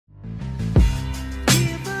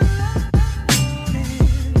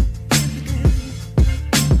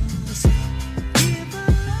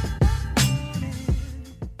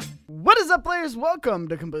players, welcome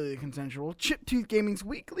to Completely Consensual, Chiptooth Gaming's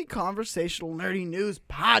weekly conversational nerdy news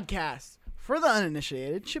podcast. For the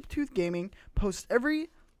uninitiated, Chiptooth Gaming posts every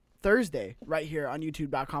Thursday right here on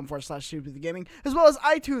youtube.com/chiptoothgaming, as well as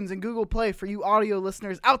iTunes and Google Play for you audio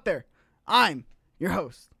listeners out there. I'm your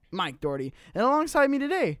host, Mike Doherty, and alongside me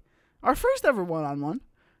today, our first ever one-on-one,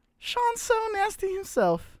 Sean So Nasty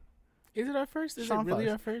himself. Is it our first? Is Sean it really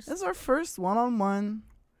Fudge. our first? This is our first one-on-one,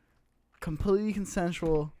 completely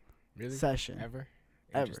consensual Really? session. Ever?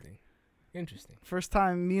 Ever. Interesting. First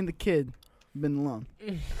time me and the kid been alone.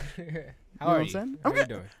 How know are what I'm you? saying? How I'm are you good.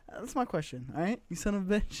 doing? That's my question. All right, you son of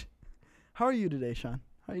a bitch. How are you today, Sean?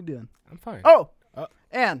 How you doing? I'm fine. Oh, Oh.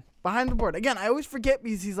 and behind the board again. I always forget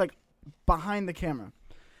because he's like behind the camera.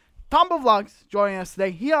 Tombo Vlogs joining us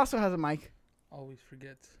today. He also has a mic. Always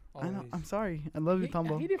forgets. I know. Always. I'm sorry. I love you,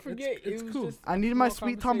 Tombo. He didn't forget. It's it was cool. Just I needed a my small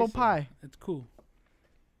sweet Tombo conversation. pie. It's cool.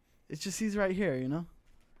 It's just he's right here, you know.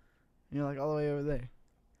 You're like all the way over there.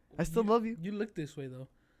 I still love you. You look this way though.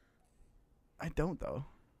 I don't though.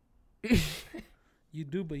 You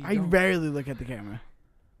do, but you I don't. rarely look at the camera.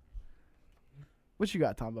 What you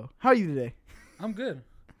got, Tombo? How are you today? I'm good.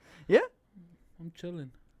 Yeah? I'm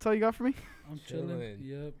chilling. That's all you got for me? I'm chilling. Chilling.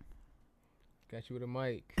 Yep. Got you with a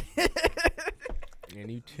mic.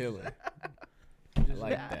 And you chilling. Just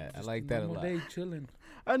like that. I just like that a normal lot. Day chilling.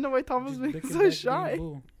 I know why Tombo's Just being looking so back, being shy.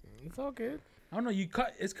 bull. It's all good. I don't know. You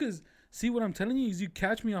cut. It's cause see what I'm telling you is you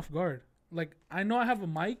catch me off guard. Like I know I have a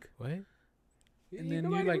mic. What? And then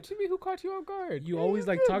Nobody, you, like- what you mean? Who caught you off guard? You Yeah, always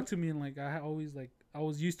you're like good. talk to me and like always like I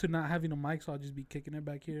was used to not having a mic, so I'll just be kicking it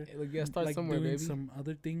back here. Hey, look, you gotta start like somewhere, doing baby. some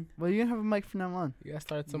other thing. Well, you can have a mic from now on. You gotta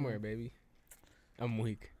start somewhere, baby. I'm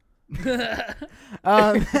weak.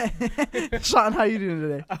 Sean, how you doing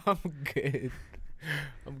today? I'm good.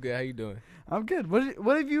 I'm good. How you doing? I'm good. What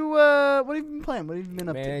have you been playing? What have you been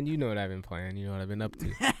up Man, you know what I've been playing. You know what I've been up to.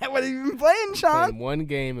 to? What have you been playing, Sean? Playing one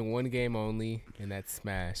game and one game only, and that's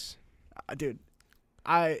Smash. Dude,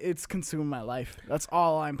 it's consuming my life. That's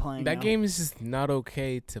all I'm playing. That now. game is just not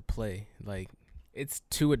okay to play. Like, it's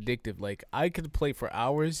too addictive. Like, I could play for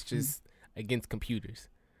hours just against computers.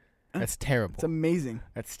 That's terrible. It's amazing.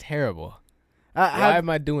 That's terrible. Why am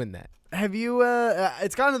I doing that? Have you?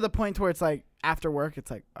 It's gotten to the point where it's like after work, it's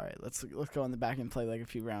like, all right, let's go in the back and play like a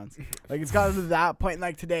few rounds. Like it's gotten to that point.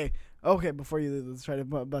 Like today, okay, before you leave, let's try to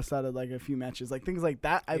bust out of like a few matches, like things like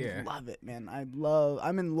that. I love it, man.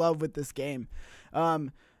 I'm in love with this game.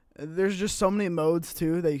 There's just so many modes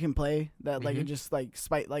too that you can play that like it just like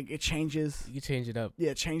it changes. You can change it up.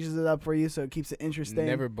 Yeah, it changes it up for you, so it keeps it interesting.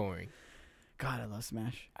 Never boring. God, I love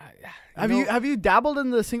Smash. You Have you dabbled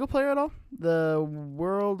in the single player at all? The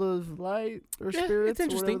World of Light or Yeah, Spirits, it's or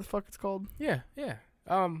interesting. whatever the fuck it's called. Yeah.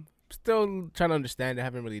 Still trying to understand it. I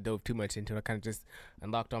haven't really dove too much into it. I kind of just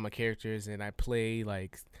unlocked all my characters, and I play,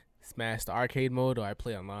 like, Smash the arcade mode, or I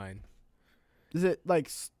play online. Is it like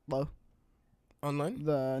slow? Online?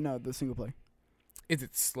 The single player. Is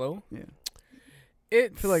it slow? Yeah. I I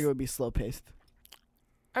feel like it would be slow paced.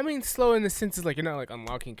 I mean, slow in the sense is like you're not like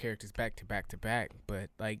unlocking characters back to back to back, but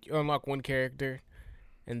like you unlock one character,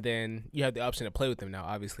 and then you have the option to play with them now.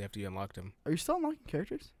 Obviously, after you unlock them. Are you still unlocking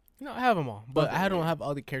characters? No, I have them all, but Okay, I don't yeah. have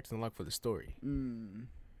all the characters unlocked for the story.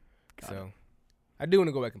 Got So, I do want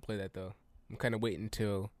to go back and play that though. I'm kind of waiting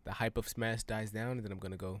until the hype of Smash dies down, and then I'm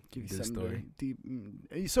gonna go Give you do the something story.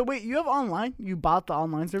 deep. So wait, you have online? You bought the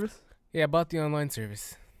online service? Yeah, I bought the online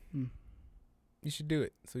service. Hmm. You should do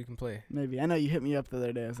it so you can play. Maybe. I know you hit me up the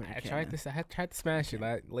other day. I was like, I tried this. I had tried to smash it,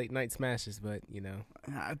 like late night smashes, but you know,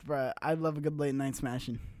 Bruh, I love a good late night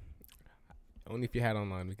smashing. only if you had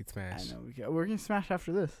online we could smash. I know. We're gonna smash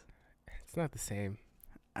after this. It's not the same.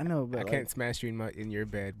 I know, but I like, can't smash you in your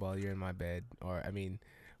bed while you're in my bed, or I mean,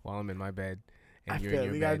 while I'm in my bed and I you're feel in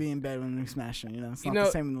your we bed. gotta be in bed when we're smashing. You know, it's You not know-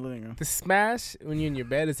 the same in the living room. The smash when you're in your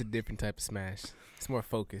bed is a different type of smash. It's more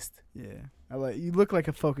focused, Yeah, you look like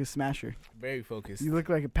a focused smasher. very focused. You look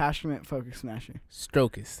like a passionate focused smasher.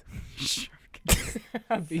 Strokes.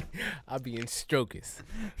 I'll be in strokes.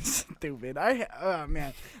 Stupid. Oh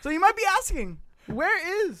man. So you might be asking,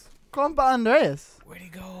 where is Compa Andreas? Where'd he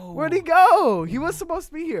go? Where'd he go? He was supposed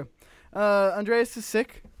to be here. Andreas is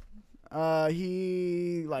sick.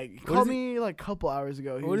 He called me like a couple hours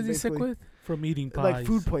ago. What is he sick basically- with? From eating pies. Like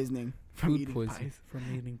food poisoning. From Food eating poisoning. pies. From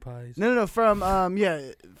eating pies. No.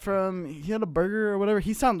 From he had a burger or whatever.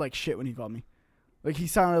 He sounded like shit when he called me. Like he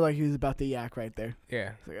sounded like he was about to yak right there.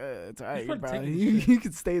 Yeah, It's like, it's alright, probably bro. taking You, shit. you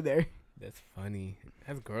could stay there. that's funny.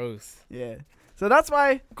 That's gross. Yeah. So that's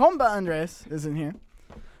why Comba Andres isn't here.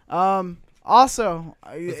 Also,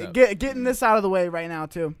 What's up? getting this out of the way right now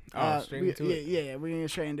too. Oh, straight into it. Yeah, we're gonna get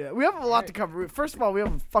straight into it. We have a lot to cover. First of all, we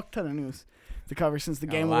have a fuck ton of news to cover since the A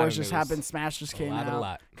Game lot Awards of just news. happened. Smash just came A out.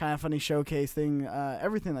 lot. Kind of funny showcase thing.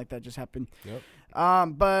 Everything like that just happened. Yep.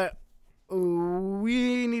 But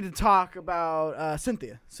we need to talk about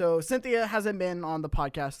Cynthia. So Cynthia hasn't been on the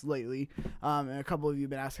podcast lately. And a couple of you have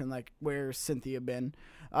been asking, like, where's Cynthia been?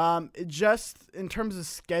 It just in terms of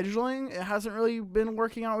scheduling, it hasn't really been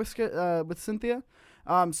working out with Cynthia.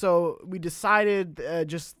 So we decided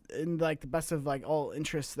just in like the best of like all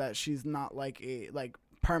interests that she's not like a like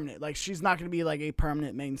permanent, like she's not going to be like a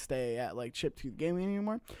permanent mainstay at like Chiptooth Gaming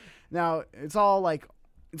anymore. Now it's all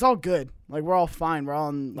good. Like we're all fine. We're all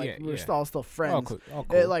in, like we're still friends. All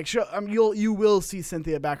cool. Like you will see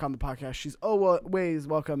Cynthia back on the podcast. She's always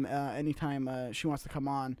welcome anytime she wants to come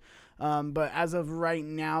on. But as of right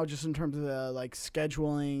now, just in terms of the like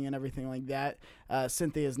scheduling and everything like that,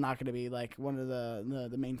 Cynthia is not going to be like one of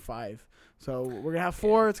the main five. So we're gonna have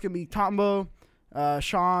four. It's gonna be Tombo,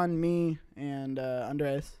 Sean, me, and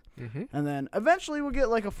Andres. Mm-hmm. And then eventually we'll get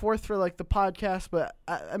like a fourth for like the podcast. But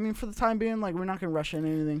I mean, for the time being, like we're not gonna rush in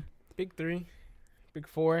anything. Big 3, Big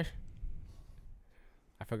 4.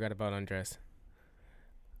 I forgot about Andres.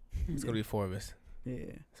 It's gonna be 4 of us. Yeah.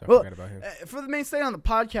 So I Well, forgot about him. For the mainstay on the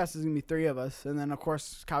podcast, is gonna be 3 of us, and then of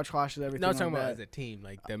course Couch Clash is everything. No, I'm talking like about that. as a team.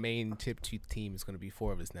 Like the main Chiptooth team is gonna be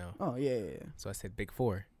 4 of us now. Oh yeah. So I said Big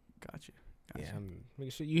 4. Gotcha. Yeah, I'm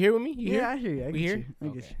making sure you here with me. You here? I hear you. I We get here? you. I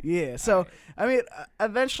get Okay. you. Yeah. So All right. I mean,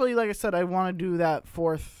 eventually, like I said, I want to do that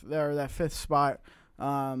 4th or that 5th spot.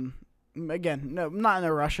 Again, no, I'm not in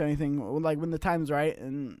a rush or anything. Like when the time's right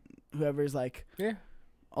and whoever's like Yeah.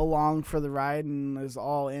 along for the ride and is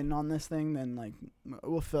all in on this thing, then like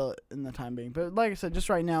we'll fill it in the time being. But like I said, just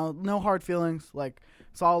right now, no hard feelings. Like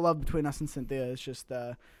it's all love between us and Cynthia. It's just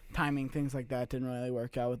timing, things like that didn't really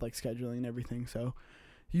work out with like scheduling and everything. So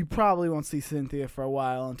you probably won't see Cynthia for a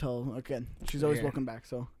while until again she's always Yeah. welcome back.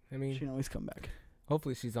 So I she mean, can always come back.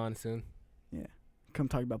 hopefully she's on soon. Come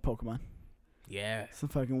talk about Pokemon. Yeah. Some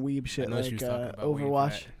fucking weeb shit I know she like was talking about waiting for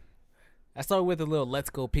Overwatch. that. I started with a little Let's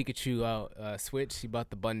Go Pikachu out Switch. She bought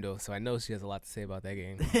the bundle, so I know she has a lot to say about that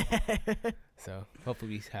game. So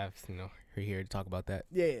hopefully we have her here to talk about that.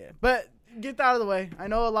 Yeah. But get that out of the way. I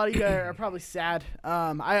know a lot of you guys are probably sad.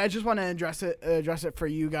 I just want to address it for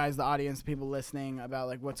you guys, the audience, people listening, about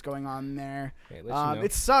like what's going on there. Okay, let you know.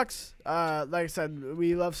 It sucks. Like I said,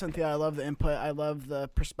 we love Cynthia. I love the input. I love the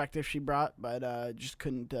perspective she brought, but we just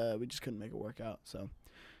couldn't make it work out. So,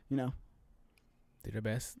 Did her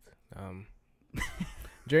best.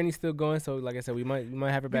 Journey's still going, so like I said, we might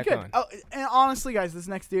have her we back could. on. Oh, and honestly, guys, this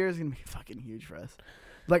next year is gonna be fucking huge for us.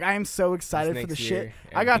 Like I am so excited for the next shit. year,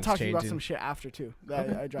 I gotta everything's talk to you about changing. some shit after too. That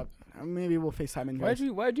Okay. I dropped. Maybe we'll FaceTime in. Why'd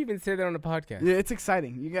you even say that on the podcast? Yeah, it's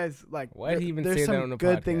exciting. You guys like. Why'd he even there's say that some on the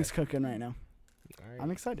good podcast? things cooking right now. All right.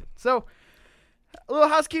 I'm excited. So, a little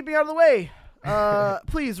housekeeping out of the way.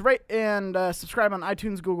 Please rate and subscribe on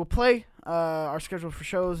iTunes, Google Play. Our schedule for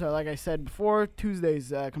shows are, like I said before,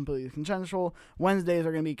 Tuesdays completely consensual. Wednesdays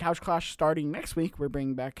are going to be Couch Clash starting next week. We're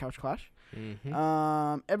bringing back Couch Clash. Mm-hmm.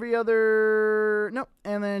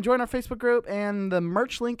 And then join our Facebook group, and the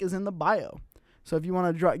merch link is in the bio. So if you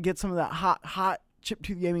want to get some of that hot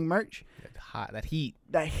Chiptooth Gaming merch, That heat.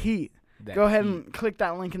 That go ahead heat. and click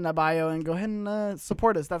that link in the bio and go ahead and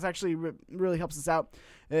support us. That's actually really helps us out.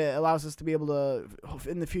 It allows us to be able to,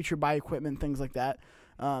 in the future, buy equipment, things like that.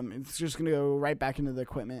 It's just going to go right back into the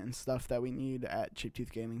equipment and stuff that we need at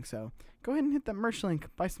Chiptooth Gaming. So go ahead and hit that merch link.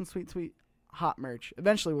 Buy some sweet hot merch.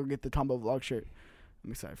 Eventually, we'll get the Tombo Vlog shirt.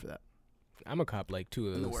 I'm excited for that. I'm gonna cop like 2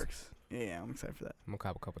 of In the those. works. Yeah, I'm excited for that. I'm gonna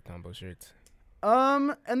cop a couple Tombo shirts.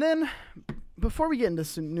 And then before we get into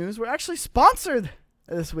some news, we're actually sponsored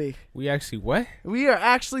this week. We actually what? We are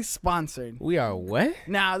actually sponsored. We are what?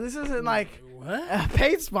 Now, this isn't like What? a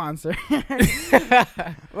paid sponsor.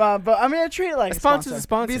 Well, but I'm going to treat it like A sponsor's a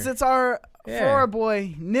sponsor. Because it's for our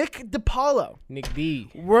boy, Nick DiPaolo, Nick D.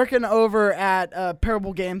 working over at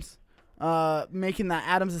Parable Games, making that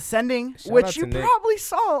Adams Ascending, Shout out which to you Nick. probably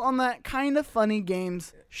saw on that Kind of Funny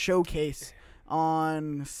Games showcase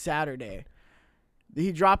on Saturday.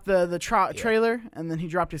 He dropped the trailer, and then he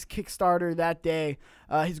dropped his Kickstarter that day.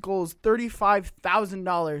 His goal is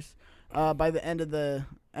 $35,000 by the end of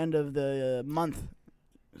the month.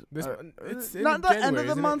 This it's in Not the January, end of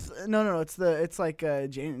the isn't it? month. No. It's like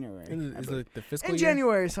January. Is it the fiscal in year?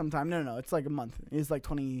 January sometime. No. It's like a month. It's like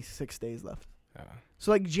 26 days left.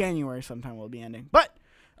 So like January sometime will be ending. But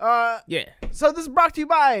Yeah. so this is brought to you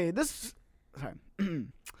by this. Sorry.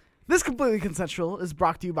 This completely consensual is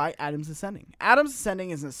brought to you by Adams Ascending. Adams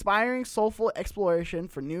Ascending is an inspiring, soulful exploration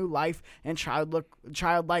for new life and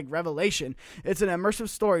childlike revelation. It's an immersive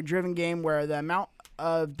story-driven game where the amount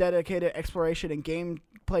of dedicated exploration and gameplay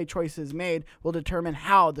gameplay choices made will determine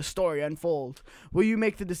how the story unfolds. Will you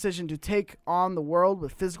make the decision to take on the world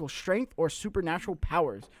with physical strength or supernatural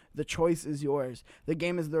powers? The choice is yours. The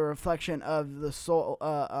game is the reflection of the soul,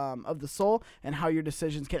 and how your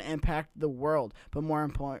decisions can impact the world, but more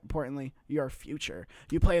importantly, your future.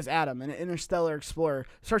 You play as Adam, an interstellar explorer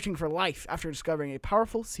searching for life after discovering a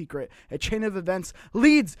powerful secret. A chain of events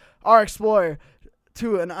leads our explorer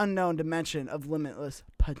to an unknown dimension of limitless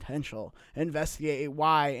potential. Investigate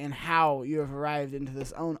why and how you have arrived into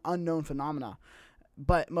this unknown phenomena,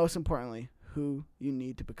 but most importantly, who you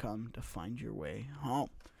need to become to find your way home.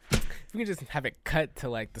 If we can just have it cut to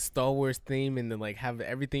like the Star Wars theme and then like have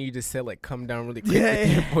everything you just said like come down really quick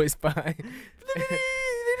with your voice behind.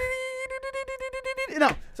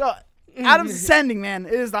 So Adam's Ascending, man.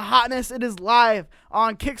 It is the hotness. It is live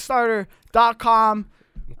on Kickstarter.com.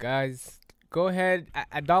 Guys, go ahead.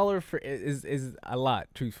 $1 for is a lot,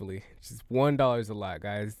 truthfully. Just $1 is a lot,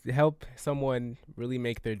 guys. Help someone really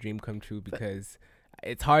make their dream come true, because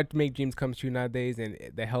it's hard to make dreams come true nowadays, and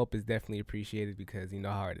the help is definitely appreciated because you know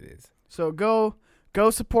how hard it is. So go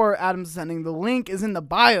support Adam's Ascending. The link is in the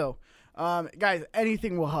bio. Guys,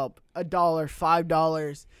 anything will help. $1, $5,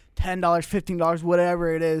 $10, $15,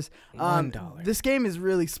 whatever it is. $1. This game is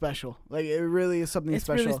really special. Like, it really is something It's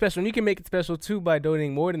special. really special. And you can make it special too by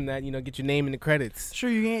donating more than that. You know, get your name in the credits. Sure,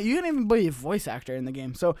 you can even be a voice actor in the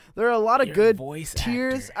game. So there are a lot of good voice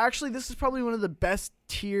tiers. actor. Actually, this is probably one of the best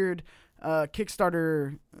tiered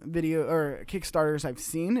Kickstarter video or Kickstarters I've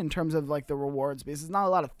seen in terms of like the rewards, because it's not a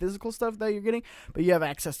lot of physical stuff that you're getting, but you have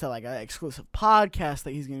access to like an exclusive podcast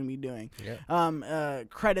that he's going to be doing. Yeah.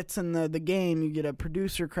 Credits in the game. You get a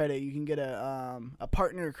producer credit. You can get a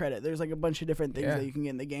partner credit. There's like a bunch of different things that you can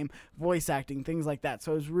get in the game. Voice acting, things like that.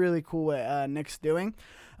 So it's really cool what Nick's doing.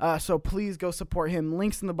 So please go support him.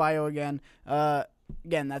 Links in the bio again.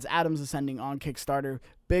 Again, that's Adam's Ascending on Kickstarter.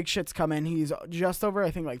 Big shit's coming. He's just over, I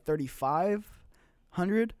think, like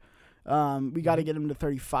 3,500. We got to get him to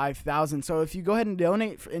 35,000. So if you go ahead and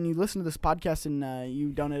donate and you listen to this podcast and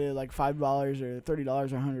you donated like $5 or $30 or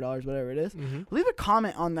 $100, whatever it is, leave a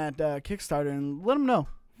comment on that Kickstarter and let them know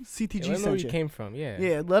CTG let them know sent where you. you came from. Yeah.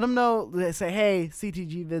 Yeah, let them know. They say, hey,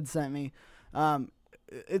 CTG vid sent me.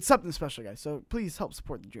 It's something special, guys. So please help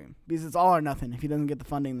support the dream, because it's all or nothing. If he doesn't get the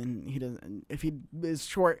funding, then he doesn't. If he is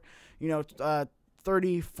short,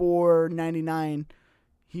 $34.99,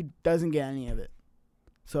 he doesn't get any of it.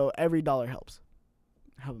 So every dollar helps.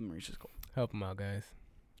 Help him reach his goal. Help him out, guys.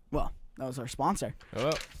 Well, that was our sponsor. Oh.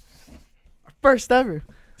 Our first ever.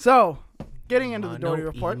 So, getting into the Doherty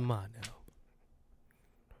report.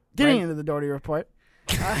 Getting into the Doherty report.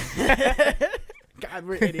 God,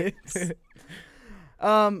 we're idiots.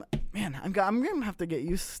 Man, I'm gonna have to get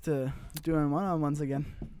used to doing one-on-ones again.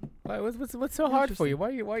 Why? What's so hard for you? Why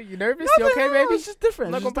are you nervous? No, you okay, no, baby? It's just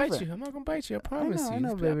different. I'm not gonna bite you. I'm not gonna bite you. I promise you. I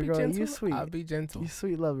know, baby girl. You sweet. I'll be gentle. You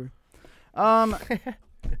sweet lover.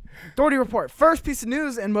 Doherty report. First piece of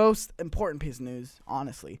news and most important piece of news,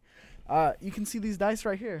 honestly. You can see these dice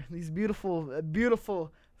right here. These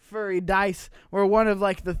beautiful furry dice. We're one of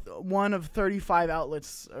 35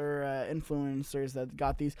 outlets or influencers that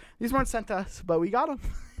got these. These weren't sent to us, but we got them.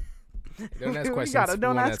 Don't ask questions. We got 'em.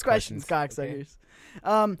 Don't ask questions, cocksuckers.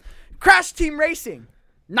 Okay. Crash Team Racing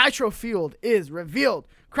Nitro Fueled is revealed.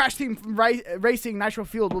 Crash Team Racing Nitro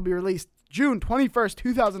Fueled will be released June 21st,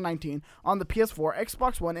 2019 on the PS4,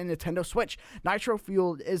 Xbox One, and Nintendo Switch. Nitro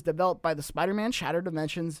Fueled is developed by the Spider-Man Shattered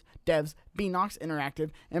Dimensions devs Beenox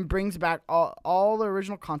Interactive and brings back all the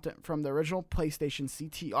original content from the original PlayStation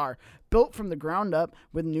CTR, built from the ground up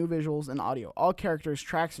with new visuals and audio. All characters,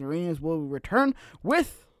 tracks, and arenas will return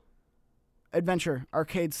with adventure,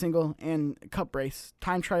 arcade, single, and cup race,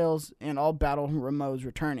 time trials, and all battle modes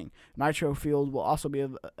returning. Nitro Fueled will also be a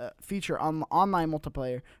feature on online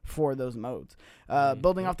multiplayer for those modes.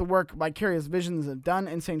 Building off the work Vicarious Visions have done,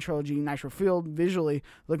 Insane Trilogy Nitro Fueled visually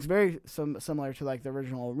looks very similar to like the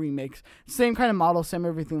original remakes. Same kind of model, same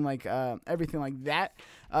everything like that.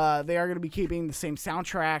 They are going to be keeping the same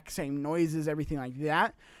soundtrack, same noises, everything like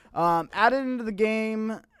that. Added into the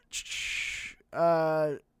game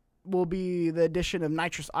will be the addition of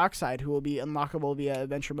Nitrous Oxide, who will be unlockable via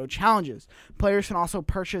adventure mode challenges. Players can also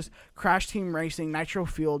purchase Crash Team Racing Nitro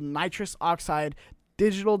Fueled Nitrous Oxide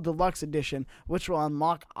Digital Deluxe Edition, which will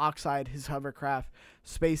unlock Oxide, his hovercraft,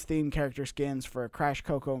 space-themed character skins for Crash,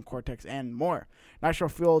 Coco, and Cortex, and more. Nitro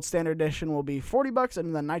Fueled Standard Edition will be $40,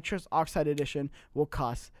 and the Nitrous Oxide Edition will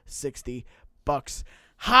cost $60.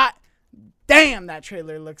 Hot damn, that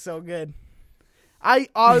trailer looks so good. I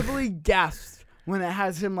audibly gasped when it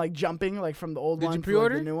has him like jumping like from the old one you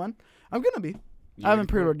pre-order? to like, the new one. I'm gonna be. I haven't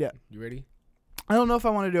pre-ordered yet. You ready? I don't know if I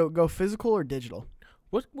want to go physical or digital.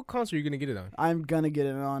 What console are you gonna get it on? I'm gonna get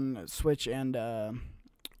it on Switch and On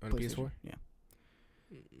PlayStation. PS4? Yeah,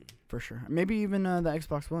 for sure. Maybe even the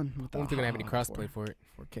Xbox One. I don't think I have any crossplay for it.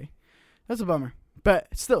 4K. That's a bummer. But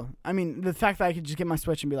still, I mean, the fact that I could just get my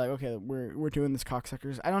Switch and be like, okay, we're doing this,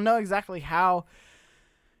 cocksuckers. I don't know exactly how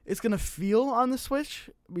it's gonna feel on the Switch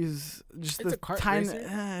because just It's the a kart tiny,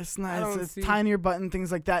 racer? it's I not, don't it's see- tinier button,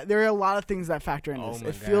 things like that. There are a lot of things that factor in Oh this. my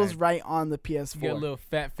It feels God. right on the PS4. You got little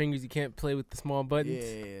fat fingers. You can't play with the small buttons.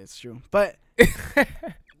 Yeah, it's true. But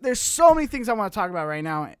there's so many things I want to talk about right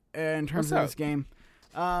now in terms What's of up? this game.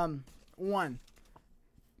 One,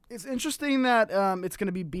 it's interesting that it's going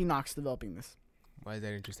to be Beanox developing this. Why is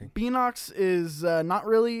that interesting? Beanox is not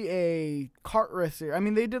really a kart racer. I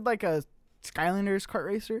mean, they did like a Skylanders kart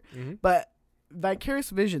racer, Mm-hmm. but Vicarious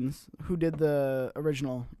Visions, who did the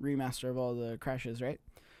original remaster of all the Crashes, right?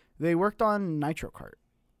 They worked on Nitro Kart,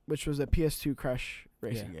 which was a PS2 Crash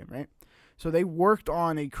racing game, right? So they worked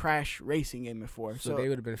on a Crash racing game before. So they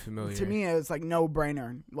would have been familiar. To me, it's like no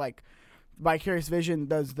brainer. Like Vicarious Vision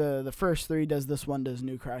does the first three, does this one, does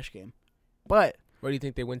new Crash game. But Where do you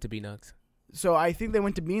think they went to be Nux? so I think they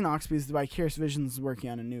went to Beanox because the Vicarious Vision's working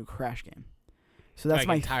on a new Crash game. So that's Like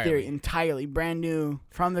my entirely. theory. Entirely brand new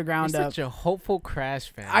from the You're ground up. such a hopeful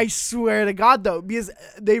Crash fan. I swear to God, though, because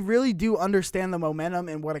they really do understand the momentum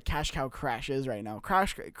and what a cash cow Crash is right now.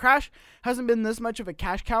 Crash hasn't been this much of a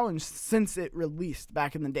cash cow since it released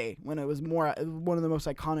back in the day when it was more one of the most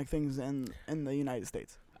iconic things in the United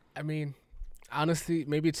States. I mean, honestly,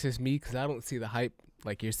 maybe it's just me because I don't see the hype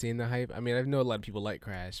like you're seeing the hype. I mean, I know a lot of people like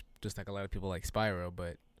Crash, just like a lot of people like Spyro,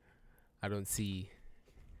 but I don't see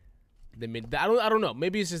the mid. I don't know.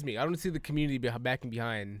 Maybe it's just me. I don't see the community backing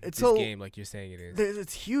behind It's this so- game like you're saying it is.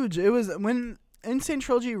 It's huge. It was when Insane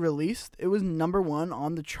Trilogy released, it was #1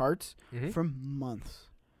 on the charts Mhm. for months.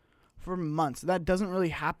 For months. That doesn't really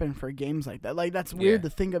happen for games like that. Like, that's weird Yeah.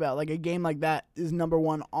 to think about. Like, a game like that is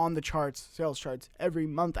 #1 on the charts, sales charts, every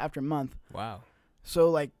month after month. Wow. So,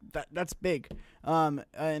 like, that's big. And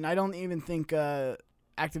I don't even think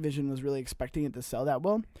Activision was really expecting it to sell that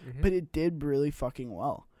well, Mhm. but it did really fucking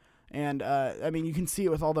well. And, I mean, you can see it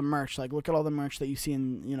with all the merch. Like, look at all the merch that you see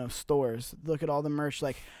in, stores. Look at all the merch.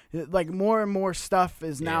 Like more and more stuff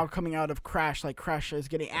is now Yeah. coming out of Crash. Like, Crash is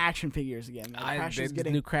getting action figures again. Like, Crash is There's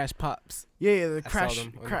getting... new Crash Pops. Yeah, the I Crash... saw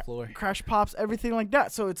them on the floor. Crash Pops, everything like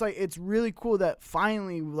that. So, it's really cool that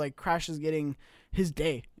finally, like, Crash is getting his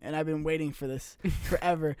day. And I've been waiting for this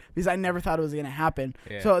forever because I never thought it was going to happen.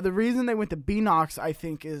 Yeah. So, the reason they went to Beanox, I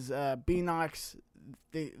think, is Beanox...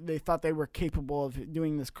 They thought they were capable of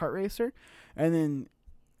doing this kart racer, and then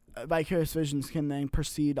Vicarious Visions can then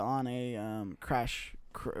proceed on a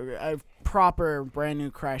a proper brand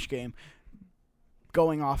new Crash game,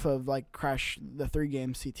 going off of like Crash the 3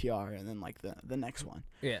 game CTR, and then like the next one.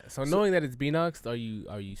 Yeah. So knowing that it's Beanox, are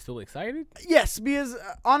you still excited? Yes, because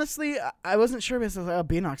honestly, I wasn't sure because I was like, oh,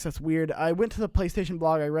 Beanox, that's weird. I went to the PlayStation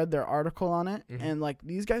blog, I read their article on it, Mhm. and like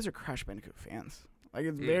these guys are Crash Bandicoot fans. Like,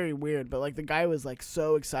 it's Mm. very weird, but like the guy was like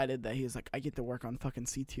so excited that he's like, I get to work on fucking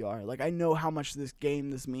CTR. Like, I know how much this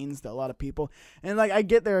means to a lot of people, and like I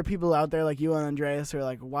get there are people out there like you and Andreas who are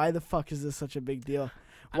like, why the fuck is this such a big deal?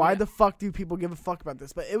 Why the fuck do people give a fuck about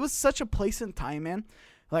this? But it was such a place and time, man.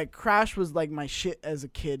 Like, Crash was like my shit as a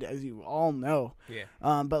kid, as you all know. Yeah.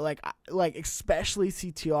 But like especially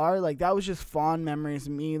CTR, like that was just fond memories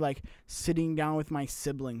of me like sitting down with my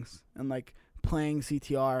siblings and like playing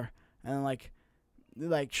CTR and like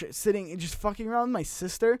sitting and just fucking around with my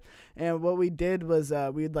sister. And what we did was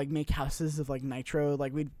we'd like make houses of like Nitro.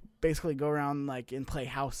 Like, we'd basically go around like and play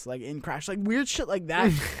house like in Crash, like weird shit like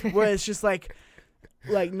that, where it's just like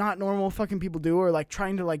not normal fucking people do, or like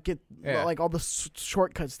trying to like get like all the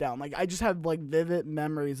shortcuts down. Like, I just have like vivid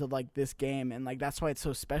memories of like this game, and like that's why it's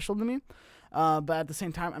so special to me. But at the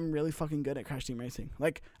same time, I'm really fucking good at Crash Team Racing.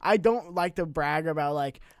 Like, I don't like to brag about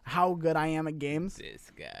like how good I am at games, This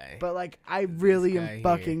guy. but like I really guy am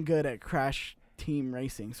fucking good at Crash Team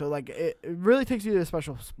Racing. So like it really takes you to a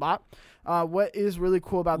special spot. What is really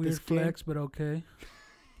cool about Weird this game? flex, but okay.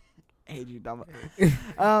 I hate you, dumb.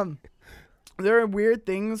 There are weird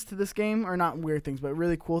things to this game, or not weird things, but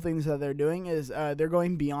really cool things that they're doing is they're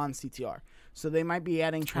going beyond CTR. So they might be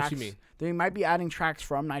adding tracks. What you mean? They might be adding tracks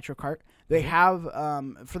from Nitro Kart. They have,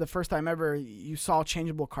 for the first time ever, you saw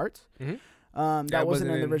changeable carts. Mhm. That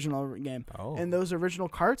wasn't in the original game. Oh. And those original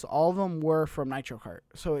carts, all of them were from Nitro Kart.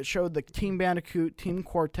 So it showed the Team Bandicoot, Team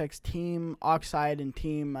Cortex, Team Oxide, and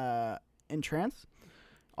Team Entrance.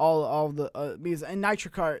 All the because in Nitro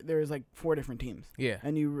Kart there's like 4 different teams. Yeah.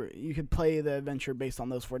 And you could play the adventure based on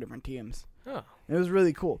those 4 different teams. Oh. It was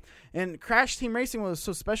really cool. And Crash Team Racing, what was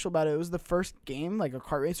so special about it, it was the first game, like a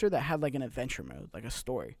kart racer, that had like an adventure mode, like a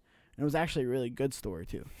story. And it was actually a really good story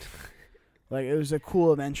too. Like it was a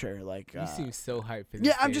cool adventure. Like You seem so hyped for this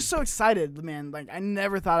yeah, I'm game. just so excited, man. Like I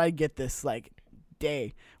never thought I'd get this like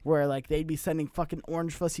day where like they'd be sending fucking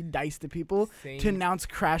orange fussy dice to people to Same. announce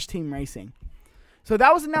Crash Team Racing. So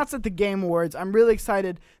that was announced at the Game Awards. I'm really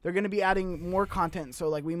excited. They're going to be adding more content. So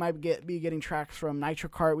like we might be getting tracks from Nitro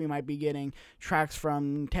Kart. We might be getting tracks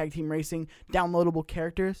from Tag Team Racing. Downloadable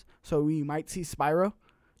characters. So we might see Spyro.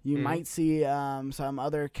 You might see some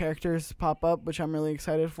other characters pop up, which I'm really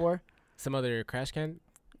excited for. Some other Crash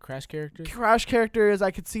characters. Crash characters,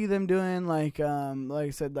 I could see them doing like I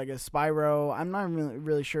said, like a Spyro. I'm not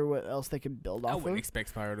really sure what else they could build I off wouldn't of.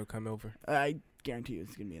 expect Spyro to come over. I guarantee you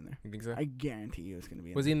it's gonna be in there. You think so? I guarantee you it's gonna be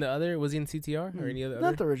in Was there. he in the other? Was he in CTR or any other?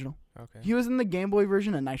 Not the original. Okay. He was in the Game Boy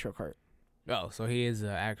version of Nitro Kart. Oh, so he is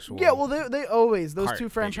actual. Yeah, well, they always those Kart 2 figure.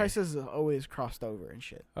 franchises always crossed over and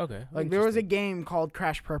shit. Okay. Like there was a game called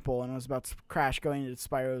Crash Purple, and it was about Crash going into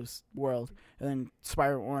Spyro's world, and then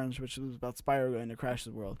Spyro Orange, which was about Spyro going to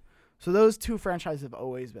Crash's world. So those 2 franchises have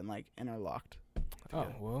always been like interlocked. Oh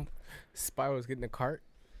well, Spyro's getting a cart.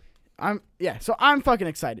 So I'm fucking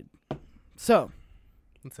excited. So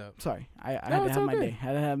What's up? sorry, I had No, to it's have all my good. day. I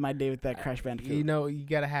had to have my day with that Crash Bandicoot. You know, you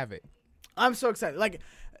gotta have it. I'm so excited. Like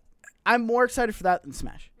I'm more excited for that than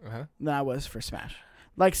Smash than I was for Smash.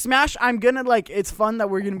 Like Smash, I'm gonna like. It's fun that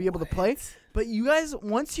we're gonna be able to play. But you guys,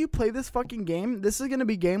 once you play this fucking game, this is gonna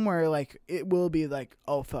be a game where like it will be like,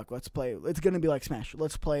 oh fuck, let's play. It's gonna be like Smash.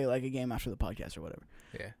 Let's play like a game after the podcast or whatever.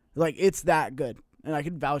 Yeah. Like it's that good, and I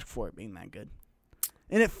can vouch for it being that good.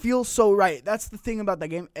 And it feels so right. That's the thing about that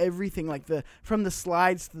game. Everything, like from the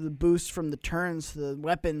slides to the boosts, from the turns to the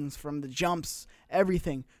weapons, from the jumps,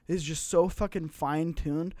 everything is just so fucking fine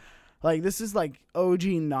tuned. Like this is like OG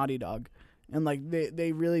Naughty Dog. And like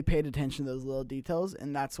they really paid attention to those little details,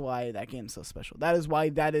 and that's why that game's so special. That is why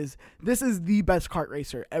this is the best kart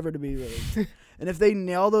racer ever to be released. And if they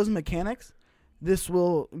nail those mechanics, this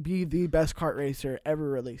will be the best kart racer ever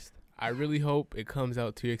released. I really hope it comes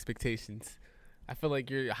out to your expectations. I feel like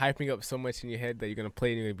you're hyping up so much in your head that you're gonna play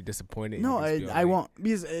and you're gonna be disappointed. No, and you're just I be like, won't,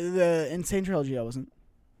 because the Insane Trilogy I wasn't.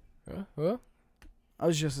 Well, I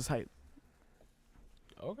was just as hyped.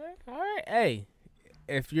 okay, all right. Hey,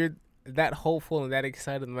 if you're that hopeful and that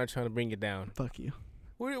excited, I'm not trying to bring you down. Fuck you.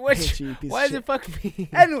 What Hate you, piece why of is shit. it fuck me?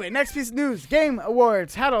 Anyway, next piece of news. Game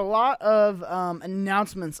Awards had a lot of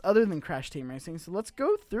announcements other than Crash Team Racing, so let's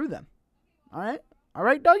go through them. All right,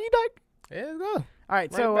 doggy dog. Yeah, let's go. All right,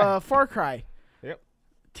 Right so back. Far Cry. Yep.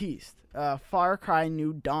 Teased. Far Cry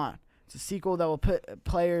New Dawn. It's a sequel that will put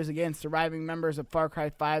players against surviving members of Far Cry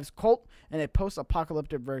 5's cult and a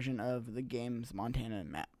post-apocalyptic version of the game's Montana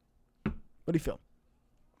map. What do you feel?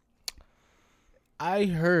 I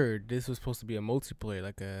heard this was supposed to be a multiplayer,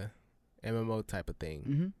 like a MMO type of thing.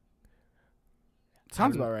 Mm-hmm.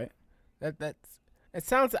 Sounds don't- about right. It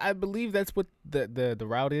sounds. I believe that's what the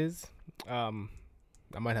route is. I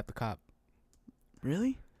might have to cop.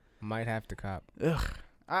 Really? Might have to cop. Ugh.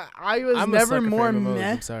 I was I'm a never sucker for more MMOs,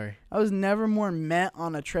 meh. I'm sorry. I was never more meh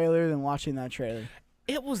on a trailer than watching that trailer.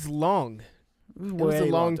 It was long, It was a way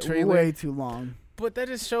long trailer. Way too long. but that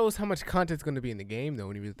just shows how much content's going to be in the game, though.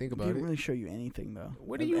 When you really think It about didn't it, really show you anything, though.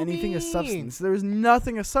 What do Of you anything of mean? substance. There was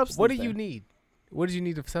nothing of substance. what do there. you need? What did you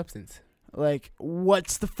need of substance? Like,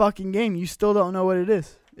 what's the fucking game? You still don't know what it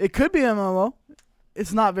is. It could be MMO.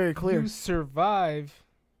 It's not very clear. You survive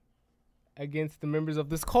against the members of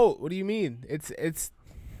this cult. What do you mean? It's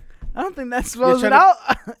I don't think that spells it trying out.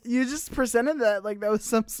 You just presented that like that was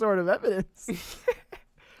some sort of evidence.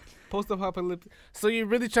 post-apocalyptic. So you're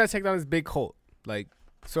really trying to take down this big cult, like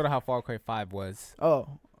sort of how Far Cry 5 was. Oh,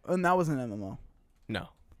 and that wasn't MMO. No.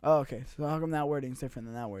 Oh, okay. So how come that wording's different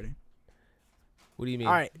than that wording? What do you mean?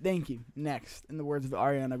 All right, thank you. Next, in the words of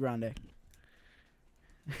Ariana Grande.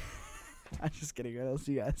 I'm just kidding. What else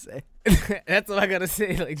do you gotta say? That's all I gotta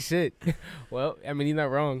say. Like shit. Well, I mean, you're not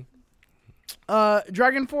wrong.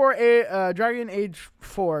 Dragon Age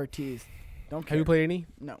 4 teased. Don't care. Have you played any?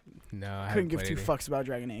 No. No, I Couldn't haven't give played two any. fucks about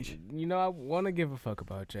Dragon Age. You know, I want to give a fuck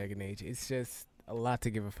about Dragon Age. It's just a lot to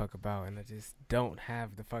give a fuck about, and I just don't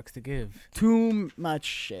have the fucks to give. Too much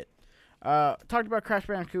shit. Talked about Crash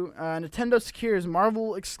Bandicoot. Nintendo secures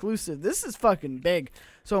Marvel exclusive. This is fucking big.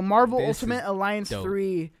 So Marvel This Ultimate is Alliance dope.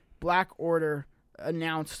 3 Black Order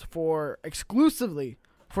announced for exclusively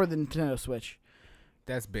for the Nintendo Switch.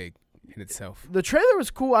 That's big in itself. The trailer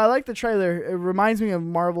was cool. I like the trailer. It reminds me of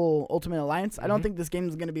Marvel Ultimate Alliance. I don't Mhm. think this game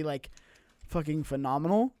is going to be like fucking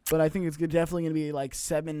phenomenal, but I think it's definitely gonna be like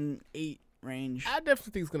 7, 8 range. I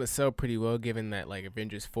definitely think it's gonna sell pretty well, given that like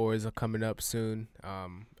Avengers 4 is coming up soon.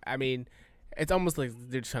 I mean, it's almost like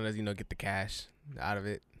they're trying to get the cash out of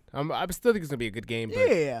it. I still think it's gonna be a good game, but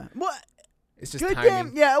Yeah, well, it's just good timing.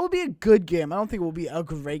 game. Yeah, it will be a good game. I don't think it will be a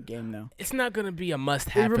great game though. It's not gonna be a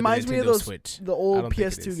must-have. It reminds for the me of Nintendo those Switch. the I old don't think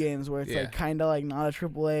it PS2 is. games where it's Yeah. like kind of like not a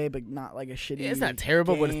AAA, but not like a shitty. Yeah, it's not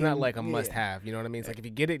terrible, but it's not like a game. must-have. You know what I mean? It's like if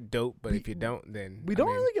you get it, dope. But if you don't, then We I don't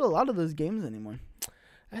mean, really get a lot of those games anymore.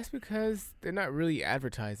 That's because they're not really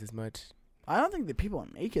advertised as much. I don't think that people are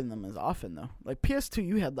making them as often though. Like PS2,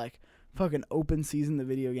 you had like fucking open season the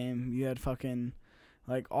video game. You had fucking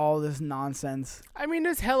like all this nonsense. I mean,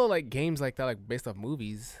 there's hella like games like that, like based off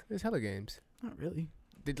movies. There's hella games. Not really.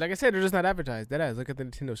 Like I said, they're just not advertised. Deadass, look at the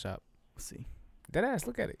Nintendo shop. Let's see. Deadass,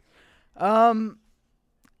 look at it.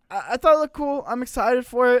 I thought it looked cool. I'm excited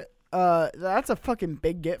for it. That's a fucking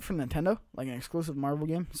big get from Nintendo, like an exclusive Marvel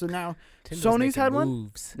game. So now Nintendo's Sony's making had one.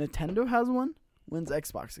 moves. Nintendo has one. When's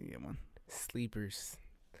Xbox gonna get one? Sleepers.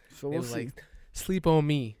 So It we'll was see. like sleep on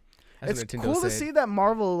me. That's It's what Nintendo cool said. to see that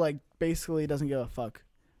Marvel like basically doesn't give a fuck.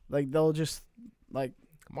 Like they'll just like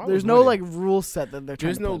Marvel's there's no winning. like rule set that they're trying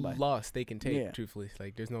There's to no play by. loss they can take. Yeah. Truthfully,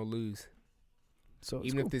 like there's no lose. So it's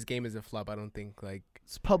Even cool. if this game is a flop, I don't think like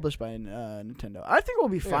It's published by Nintendo. I think we'll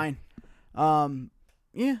be Yeah. fine.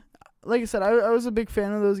 Yeah. Like I said, I was a big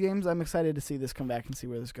fan of those games. I'm excited to see this come back and see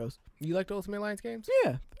where this goes. you like the Ultimate Alliance games.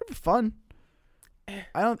 Yeah, they're fun.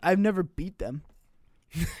 I've never beat them.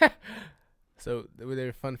 So were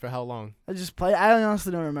they fun for how long? I just play. I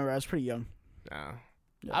honestly don't remember. I was pretty young. No.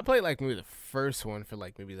 Yeah. I played like maybe the first one for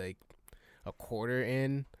like maybe like a quarter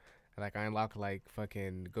in. Like I unlocked like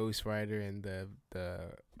fucking Ghost Rider and the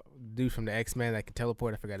dude from the X-Men that can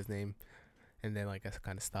teleport. I forgot his name. And then like I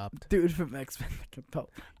kind of stopped. Dude from X-Men.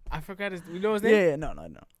 I forgot his. You know his name? Yeah, no.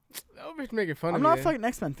 Don't be making fun I'm of not me. a fucking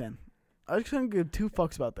X-Men fan. I just couldn't give 2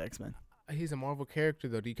 fucks about the X-Men. He's a Marvel character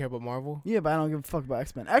though. Do you care about Marvel? Yeah, but I don't give a fuck about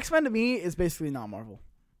X-Men. X-Men to me is basically not Marvel.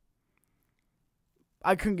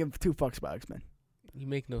 I couldn't give 2 fucks about X-Men. You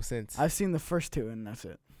make no sense. I've seen the first 2 and that's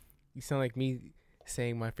it. You sound like me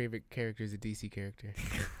saying my favorite character is a DC character.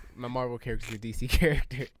 My Marvel character is a DC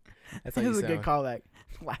character. That's how This you is a sound. good callback.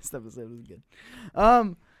 Last episode was good.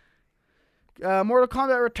 Mortal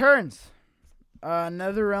Kombat returns.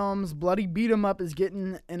 NetherRealm's Bloody Beat 'em Up is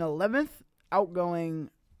getting an 11th outing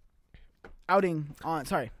on.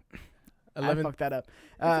 Sorry, 11. I fucked that up.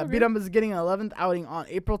 That's okay. Beat 'em is getting an 11th outing on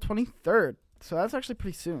April 23rd. So that's actually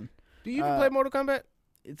pretty soon. Do you even play Mortal Kombat?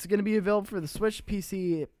 It's going to be available for the Switch,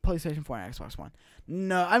 PC, PlayStation 4, and Xbox One.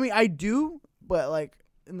 No, I mean, I do, but, like,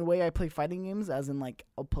 in the way I play fighting games, as in, like,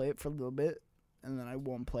 I'll play it for a little bit, and then I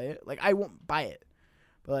won't play it. Like, I won't buy it.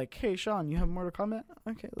 But, like, hey, Sean, you have Mortal Kombat?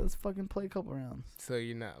 Okay, let's fucking play a couple rounds. So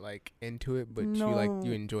you're not like into it, but No.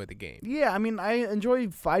 you enjoy the game. Yeah, I mean, I enjoy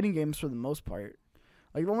fighting games for the most part.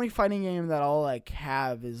 Like, the only fighting game that I'll, like,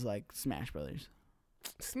 have is, like, Smash Brothers.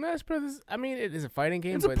 Smash Brothers. I mean, it is a fighting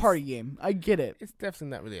game. It's a but party game. I get it. It's definitely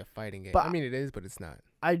not really a fighting game. But I mean, it is, but it's not.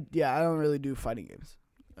 I don't really do fighting games.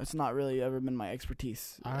 It's not really ever been my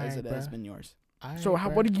expertise as Alright, it has bruh. been yours. Alright, So,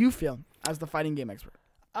 bruh. what do you feel as the fighting game expert?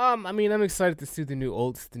 I mean, I'm excited to see the new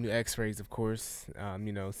ults, the new X-rays, of course.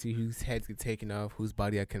 See whose heads get taken off, whose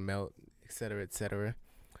body I can melt, etc., etc.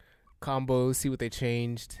 Combos, see what they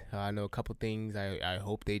changed. I know a couple things I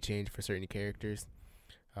hope they change for certain characters.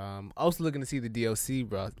 Also looking to see the DLC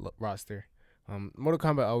roster. Mortal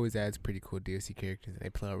Kombat always adds pretty cool DLC characters, and they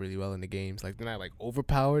play out really well in the games. Like, they're not, like,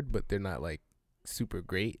 overpowered, but they're not, like, super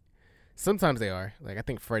great. Sometimes they are. Like, I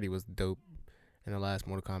think Freddy was dope in the last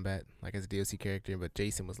Mortal Kombat, like, as a DLC character, but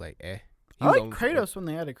Jason was, like, eh. He I was like only- Kratos when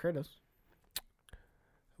they added Kratos.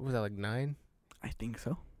 What was that, like, 9? I think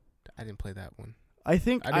so. I didn't play that one. I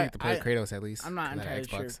think I didn't get to play Kratos, at least. I'm not 'cause I had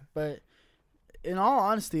entirely Xbox. sure, but in all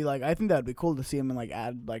honesty, like I think that'd be cool to see him and like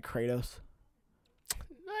add like Kratos.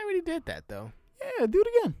 I already did that, though. Yeah, do it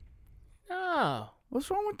again. No, What's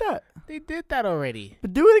wrong with that? they did that already.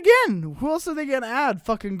 But do it again. Who else are they gonna add?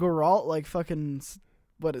 Fucking Geralt, like fucking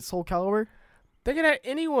what? It's Soul Calibur? They could add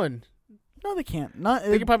anyone. No, they can't. Not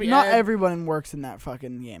They could probably not add- everyone works in that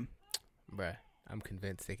fucking game. Bruh, I'm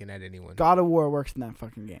convinced they can add anyone. God of War works in that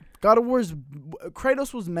fucking game. God of War's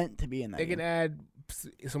Kratos was meant to be in that. They game. can add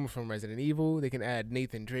someone from Resident Evil. They can add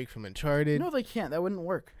Nathan Drake from Uncharted. No, they can't. That wouldn't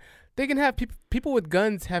work. They can have people with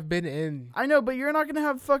guns have been in. I know, but you're not gonna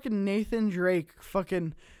have fucking Nathan Drake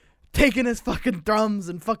fucking taking his fucking thumbs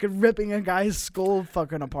and fucking ripping a guy's skull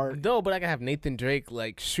fucking apart. No, but I can have Nathan Drake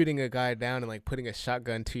like shooting a guy down and like putting a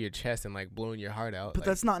shotgun to your chest and like blowing your heart out. But like,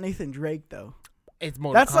 that's not Nathan Drake though. It's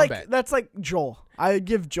Mortal Kombat. That's like Joel. I would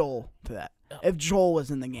give Joel to that. If Joel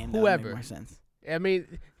was in the game, that would Whoever. make more sense. I mean,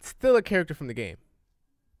 it's still a character from the game.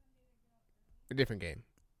 A different game.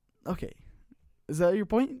 Okay, is that your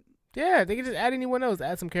point? Yeah, they can just add anyone else.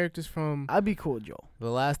 Add some characters from I'd be cool with Joel. The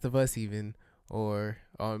Last of Us, even, or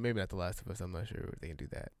maybe not The Last of Us. I'm not sure if they can do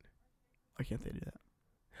that Why can't they do that?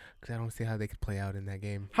 because I don't see how they could play out in that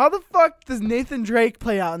game. How the fuck does Nathan Drake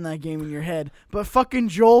play out in that game in your head, but fucking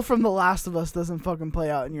Joel from The Last of Us doesn't fucking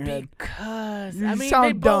play out in your head? Because You I mean, sound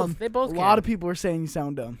they dumb. They both. A can. lot of people are saying you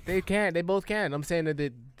sound dumb. They can. They both can. I'm saying that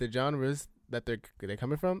the genres that they're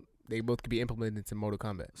coming from, they both could be implemented into Mortal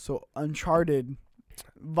Kombat. So Uncharted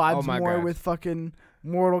vibes my more God. with fucking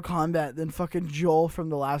Mortal Kombat than fucking Joel from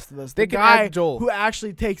The Last of Us. They The can guy add Joel. who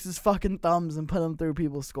actually takes his fucking thumbs and put them through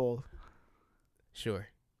people's skulls. Sure.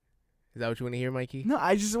 Is that what you want to hear, Mikey? No,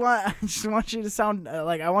 I just want you to sound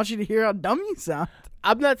like I want you to hear how dumb you sound.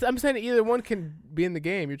 I'm not. I'm saying either one can be in the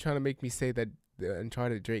game. You're trying to make me say that the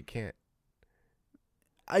Uncharted Drake can't.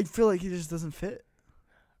 I feel like he just doesn't fit.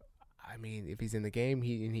 I mean, if he's in the game,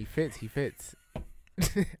 he fits. He fits.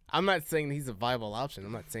 I'm not saying he's a viable option.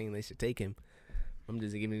 I'm not saying they should take him. I'm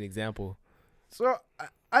just giving an example. So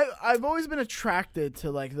I've always been attracted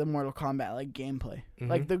to like the Mortal Kombat like gameplay. Mhm.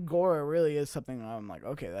 Like the gore really is something I'm like,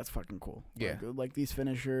 okay, that's fucking cool. Yeah. Like these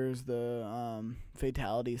finishers, the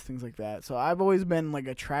fatalities, things like that. So I've always been like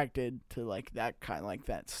attracted to like that kind of like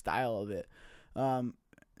that style of it.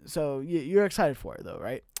 So you're excited for it though,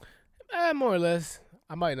 right? More or less.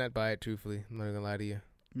 I might not buy it, truthfully. I'm not gonna lie to you.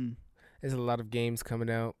 Mm. There's a lot of games coming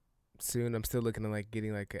out soon. I'm still looking at like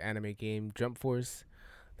getting like an anime game, Jump Force.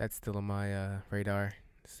 That's still on my radar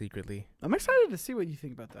secretly. I'm excited to see what you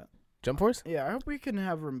think about that. Jump Force? Yeah, I hope we can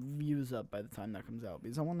have reviews up by the time that comes out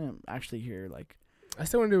because I want to actually hear like, I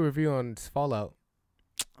still want to do a review on Fallout.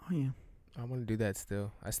 oh yeah, I want to do that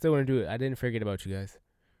still. I still want to do it. I didn't forget about you guys.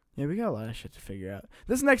 yeah, we got a lot of shit to figure out.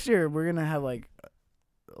 This next year we're gonna have like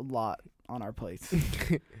a lot on our plates.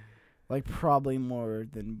 Like probably more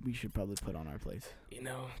than we should probably put on our plates. You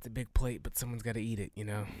know, it's a big plate, but someone's got to eat it, you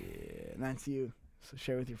know? Yeah, and that's you. So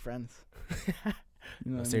share with your friends. You know No, what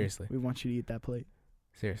I mean? seriously. We want you to eat that plate.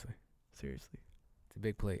 Seriously. Seriously. It's a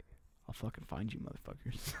big plate. I'll fucking find you,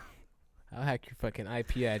 motherfuckers. I'll hack your fucking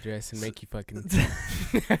IP address and make you fucking...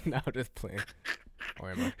 No, I'm just playing.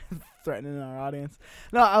 Or am I? Threatening our audience.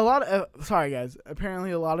 No, a lot of... sorry, guys.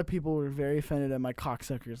 Apparently, a lot of people were very offended at my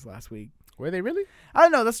cocksuckers last week. Were they really? I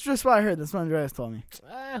don't know. That's just what I heard. That's what Andreas told me.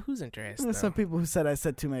 Who's interested? There's some people who said I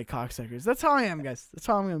said too many cocksuckers. That's how I am, guys. That's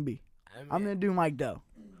how I'm going to be. I'm going to do Mike Doe.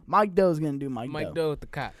 Mike Doe's going to do Mike Doe. Doe with the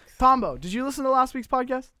cock. Tombo, did you listen to last week's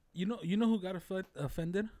podcast? You know who got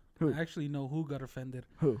offended? Who? I actually know who got offended.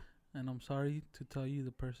 Who? And I'm sorry to tell you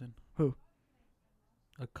the person. Who?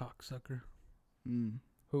 A cocksucker. Mm.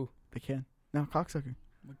 Who? They can. No, cocksucker.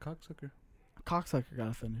 A cocksucker. A cocksucker got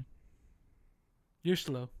offended. You're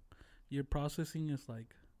slow. Your processing is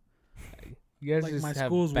like... You guys Like just my have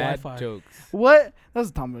school's bad Wi-Fi. jokes. What? That was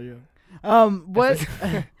a Tombo joke. What?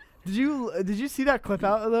 Did you see that clip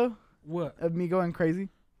out though What? of me going crazy?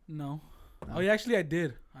 No. No. Oh, yeah, actually, I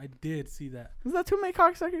did. I did see that. Was that too many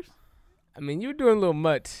cocksuckers? I mean, you were doing a little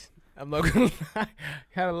much. I'm not gonna lie.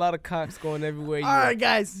 Had a lot of cocks going everywhere. You All right,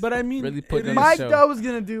 guys. But I mean, Really putting it on is, the Mike show. Doe was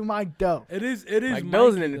gonna do Mike Doe. it is like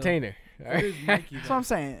Doe's an Mikey, though. entertainer. All It is right. Mikey, That's what I'm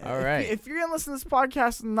saying. All If- right. If you're gonna listen to this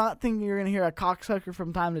podcast and not think you're gonna hear a cocksucker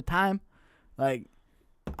from time to time, like,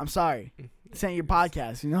 I'm sorry. This ain't your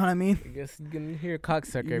podcast. You know what I mean? I guess you're gonna hear a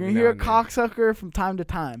cocksucker. You're every gonna now hear a and then. cocksucker from time to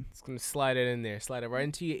time. It's gonna slide it in there. Slide it right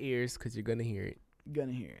into your ears because you're gonna hear it. You're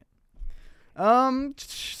gonna hear it.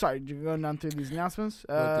 Sorry, you're going down through these announcements.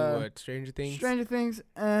 Go through what? Stranger Things. Stranger Things.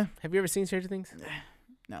 Have you ever seen Stranger Things?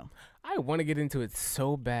 No. I want to get into it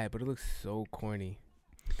so bad, but it looks so corny.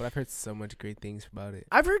 But I've heard so much great things about it.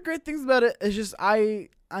 I've heard great things about it. It's just I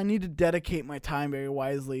need to dedicate my time very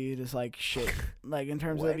wisely to just like shit, like in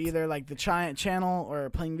terms What? of either like the channel or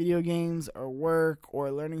playing video games or work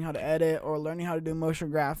or learning how to edit or learning how to do motion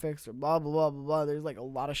graphics or blah blah blah blah blah. There's like a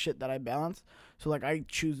lot of shit that I balance. So like I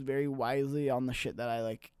choose very wisely on the shit that I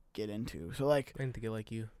like get into. So like I need to get like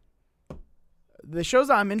you. the shows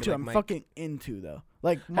that I'm into, like I'm Mike. fucking into though.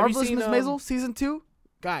 Like you Marvelous seen, Miss Maisel season 2,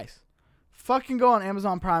 guys, fucking go on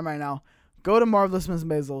Amazon Prime right now. Go to Marvelous Miss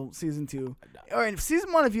Maisel season 2, or in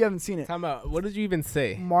season 1 if you haven't seen it. Time out. What did you even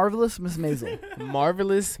say? Marvelous Miss Maisel.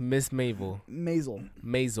 Marvelous Miss Maisel.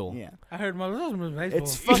 Maisel. Yeah. I heard my husband's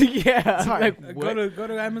It's baseball. fucking yeah. Sorry. Like, Go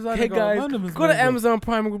to Amazon. hey and guys, Marvelous go to Baseball. Amazon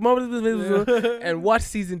Prime, Marvelous Miss Maisel, and watch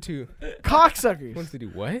season 2. Cocksuckers. Wants to do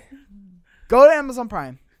what? Go to Amazon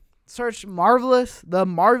Prime. Search Marvelous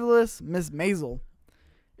Miss Maisel.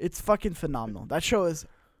 It's fucking phenomenal. That show is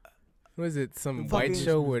What is it? Some Fucking white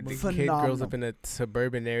show where the kid grows up phenomenal. in a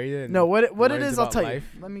suburban area? And No, what it learns is, I'll about tell life?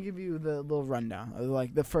 you. Let me give you the little rundown of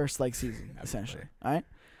like the first like season, essentially. All right,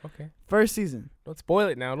 Okay. first season. Don't spoil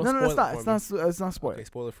it now. Don't No, spoil it's not. it It's for me. not. It's not spoiler. Okay,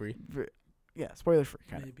 spoiler free. Yeah, spoiler free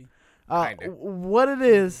kind of. Maybe. Kinda. What it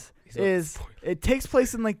is He's not is spoiling. it takes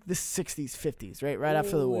place in like the 60s, 50s, right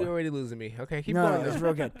after the Ooh, war. You're already losing me. Okay, keep No, going. it's though.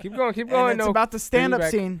 real good. Keep going. Keep And going. it's No. about the stand-up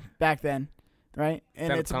back. scene back then, right? And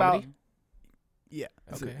Stand-up it's comedy? about yeah,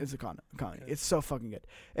 Okay. it's a comedy. Okay. It's so fucking good.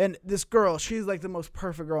 And this girl, she's like the most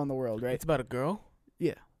perfect girl in the world, right? It's about a girl.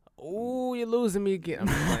 Yeah. Oh, you're losing me again.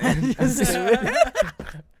 I'm just playing.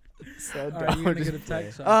 So All dumb. right, you're just negative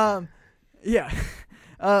playing. tax. Yeah.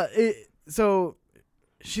 So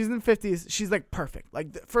she's in the 50s. She's like perfect.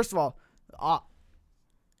 Like first of all,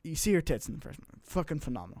 you see her tits in the first one. Fucking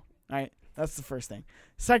phenomenal. All right. That's the first thing.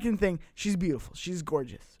 Second thing, she's beautiful. She's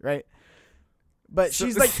gorgeous, right? But So-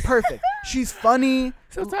 she's like perfect. She's funny.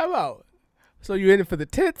 So time out. So you in it for the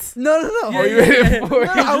tits? No. Oh, you in it for?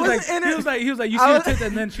 No, He I was wasn't in he it. was like, you I see her was- tits,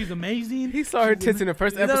 and then she's amazing. He saw her tits in the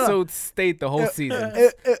first No, no. episode. State the whole season.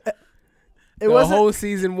 It The wasn't. whole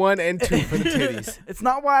season 1 and 2 for the titties. It's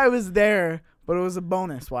not why I was there, but it was a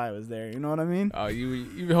bonus why I was there. You know what I mean? Oh, you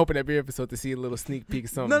been hoping every episode to see a little sneak peek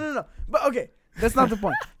of something. No. But okay, that's not the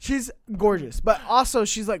point. She's gorgeous, but also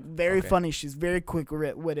she's like very Okay. funny. She's very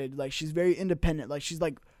quick-witted. Like she's very independent. Like she's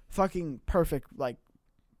like fucking perfect. Like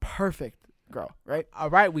perfect girl, right? All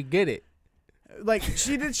right, we get it. Like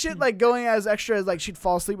she did shit like going as extra as like she'd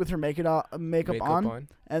fall asleep with her makeup on,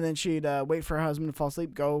 and then she'd wait for her husband to fall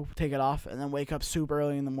asleep, go take it off, and then wake up super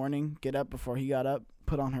early in the morning, get up before he got up,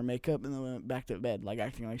 put on her makeup, and then went back to bed, like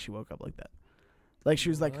acting like she woke up like that. Like she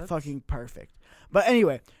was like What? fucking perfect. But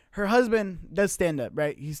anyway, her husband does stand up,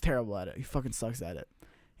 right? He's terrible at it. He fucking sucks at it.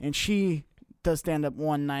 And she does stand up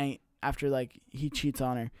one night after like he cheats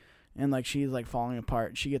on her. And like she's like falling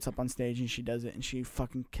apart. She gets up on stage and she does it and she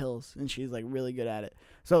fucking kills. And she's like really good at it.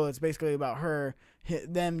 So it's basically about her,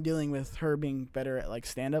 them dealing with her being better at like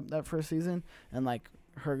stand up that first season. And like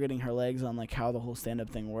her getting her legs on like how the whole stand up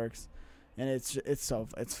thing works. And it's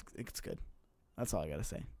good. That's all I gotta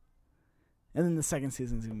say. And then the second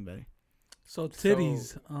season's even better. So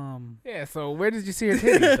titties. Yeah, so where did you see her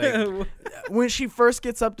titties? Like, When she first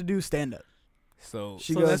gets up to do stand up, so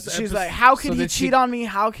she So goes. that's the She's episode- like, "How so can he then she- cheat on me?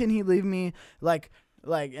 How can he leave me?" Like,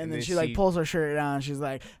 and And then then she like she- pulls her shirt down. And she's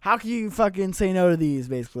like, "How can you fucking say no to these?"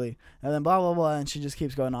 Basically, and then blah blah blah, and she just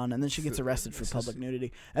keeps going on. And then she gets So arrested for this is- public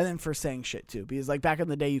nudity, and then for saying shit too, because like back in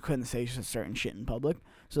the day you couldn't say certain shit in public,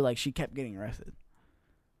 so like she kept getting arrested.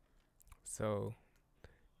 So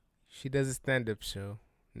she does a stand-up show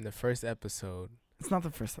in the first episode. It's not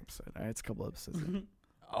the first episode. All right, it's a couple episodes. in.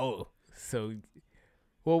 Oh, so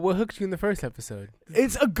well, what hooked you in the first episode?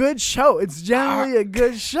 It's a good show. It's generally a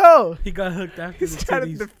good show. He got hooked after the He's trying to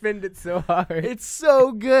titties. defend it so hard. It's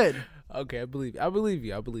so good. Okay, I believe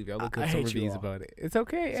you. I'll look I up some hate you reviews all. about it. It's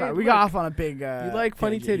okay. Sorry, Hey, we look, got off on a big. You like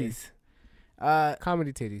funny tangent here. titties,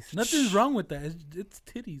 comedy titties. Nothing's wrong with that. It's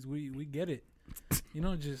titties. We get it. You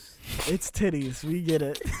know, just It's titties. We get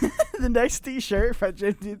it. The next T-shirt for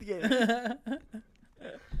Jim Tooth Game.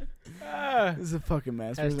 Ah, This is a fucking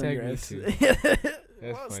mess. Where's Hashtag my me grass? too.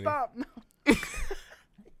 Well, funny. stop. No.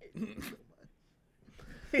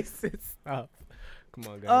 he said stop. Come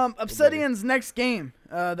on, guys. We're better. Obsidian's next game,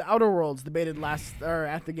 The Outer Worlds, debated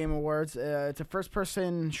at the Game Awards. It's a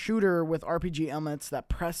first-person shooter with RPG elements that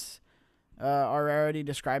press are already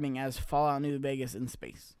describing as Fallout New Vegas in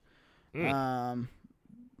space.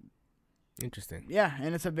 Interesting. Yeah,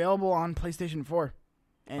 and it's available on PlayStation 4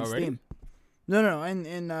 and Already? Steam. No,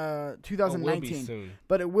 in Oh, will be 2019, soon.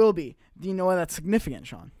 but it will be. Do you know why that's significant,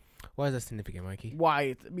 Sean? Why is that significant, Mikey?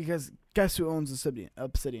 Why? Because guess who owns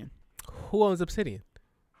Obsidian? Who owns Obsidian?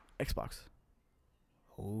 Xbox.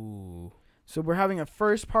 Ooh. So we're having a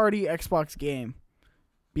first-party Xbox game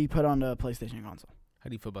be put onto a PlayStation console. How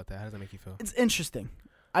do you feel about that? How does that make you feel? It's interesting.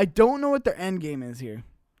 I don't know what their end game is here,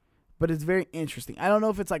 but it's very interesting. I don't know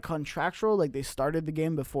if it's like contractual, like they started the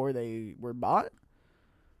game before they were bought.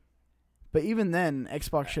 But even then,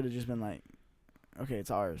 Xbox should have just been like, okay, it's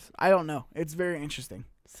ours. I don't know. It's very interesting.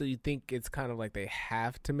 So you think it's kind of like they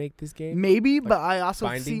have to make this game? Maybe, Like but I also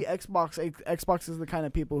binding? see Xbox is the kind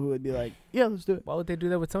of people who would be like, yeah, let's do it. Why would they do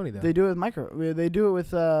that with Sony though? They do it with They do it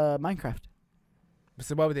with Minecraft.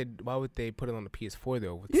 So why would they put it on the PS4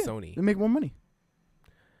 though with Yeah. Sony? They make more money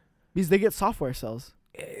because they get software sales.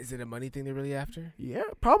 Is it a money thing they're really after? Yeah,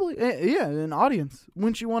 probably. Yeah, an audience.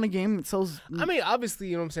 Wouldn't you want a game that sells? I mean, obviously,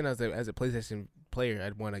 you know what I'm saying. As a PlayStation player,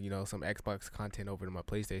 I'd want some Xbox content over to my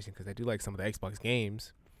PlayStation because I do like some of the Xbox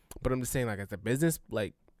games. But I'm just saying, like as a business,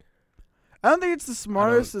 like I don't think it's the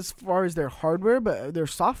smartest as far as their hardware, but their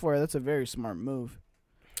software. That's a very smart move.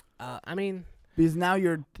 I mean, Because now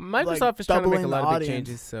you're Microsoft is trying to make a doubling lot the of big audience.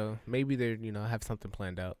 changes, so maybe they're have something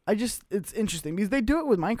planned out. it's interesting because they do it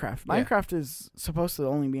with Minecraft. Yeah. Minecraft is supposed to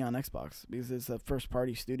only be on Xbox because it's a first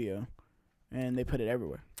party studio, and they put it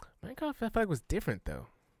everywhere. Minecraft, I feel like was different though.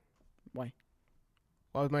 Why?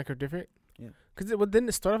 Why was Minecraft different? Yeah. Because didn't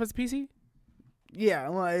it start off as a PC? Yeah,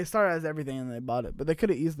 well, it started as everything and they bought it, but they could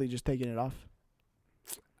have easily just taken it off.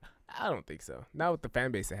 I don't think so. Not with the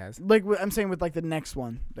fan base it has. Like I'm saying with like the next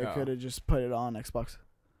one, they Oh. could have just put it on Xbox,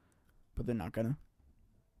 but they're not gonna.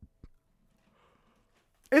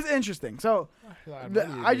 It's interesting. So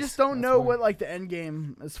I just don't know what like the end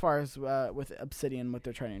game as far as with Obsidian what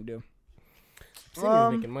they're trying to do.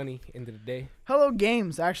 Making money end of the day. Hello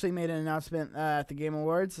Games actually made an announcement at the Game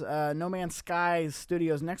Awards. No Man's Sky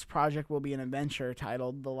Studios' next project will be an adventure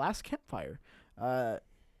titled The Last Campfire.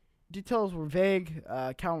 Details were vague.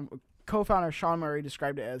 Co-founder Sean Murray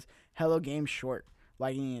described it as Hello Games short,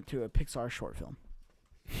 likening it to a Pixar short film.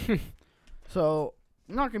 So,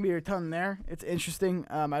 not going to be a ton there. It's interesting.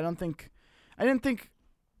 I didn't think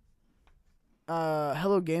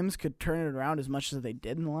Hello Games could turn it around as much as they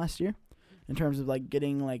did in the last year. In terms of like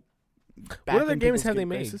getting like back What other in games people's have they good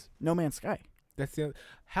made? graces. No Man's Sky. That's the.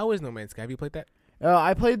 How is No Man's Sky? Have you played that?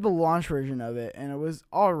 I played the launch version of it and it was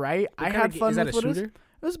all right. I had fun Is that with a what it was. shooter?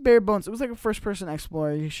 It was bare bones. It was like a first person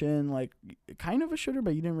exploration, like kind of a shooter,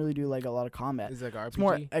 but you didn't really do like a lot of combat. Is it like an It's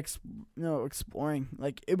more RPG? exploring.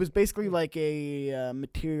 Like it was basically like a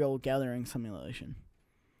material gathering simulation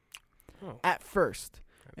Oh. at first,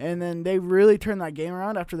 and then they really turned that game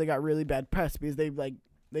around after they got really bad press because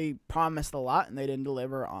they promised a lot and they didn't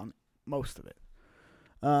deliver on most of it.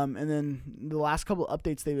 And then the last couple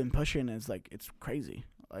updates they've been pushing is like it's crazy.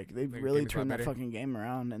 Like they've Like, really game's a lot turned that better. fucking game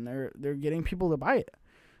around, and they're getting people to buy it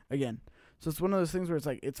again. So it's one of those things where it's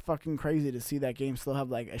like it's fucking crazy to see that game still have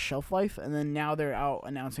like a shelf life, and then now they're out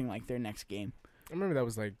announcing like their next game. I remember that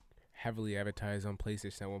was like heavily advertised on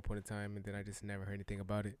PlayStation at one point in time, and then I just never heard anything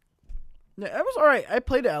about it. Yeah, it was alright. I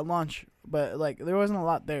played it at launch, but like there wasn't a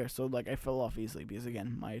lot there, so like I fell off easily because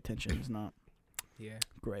again my attention is not Yeah.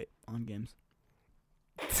 great on games.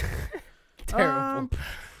 Terrible.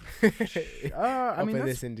 I Up mean in that's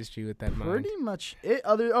this industry with that mind. pretty much it.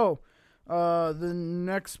 The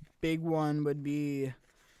next big one would be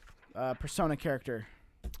Persona character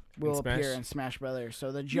will Smash? appear in Smash Brothers.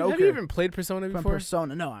 So the Have Joker you even played Persona from before?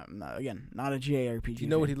 Persona. No, I'm not, again not a JRPG. Do you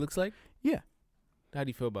know what fan. he looks like? Yeah. How do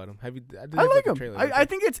you feel about him? Have you? I like him. I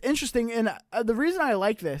think it's interesting, and the reason I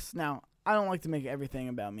like this now, I don't like to make everything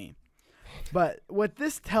about me, but what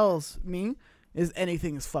this tells me is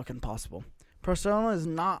anything is fucking possible. Persona is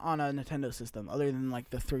not on a Nintendo system other than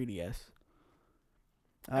like the 3DS.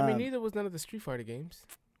 I mean, neither was none of the Street Fighter games.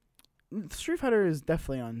 Street Fighter is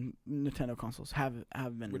definitely on Nintendo consoles. Have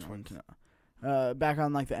been. Which on ones? Nintendo. Back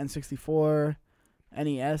on like the N64,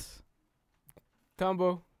 NES.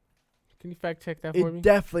 Tombo, can you fact check that for It me?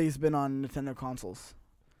 definitely has been on Nintendo consoles.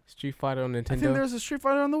 Street Fighter on I think Nintendo. there was a Street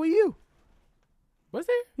Fighter on the Wii U. Was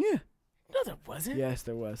there? Yeah. No, there wasn't. Yes,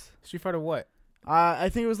 there was. Street Fighter what? I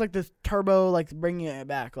think it was like the turbo, like bringing it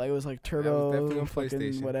back. Like it was like turbo, definitely on fucking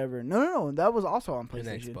PlayStation. whatever. No, that was also on And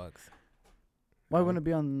PlayStation. Xbox. Why wouldn't it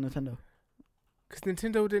be on Nintendo? Because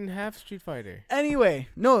Nintendo didn't have Street Fighter. Anyway,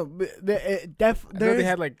 no, I know they there's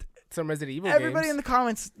had like some Resident Evil everybody games. in the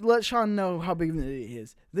comments. Let Sean know how big of an idiot he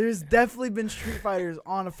is. There's definitely been Street Fighters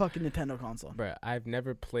on a fucking Nintendo console. Bruh, I've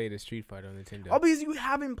never played a Street Fighter on Nintendo. Oh, because you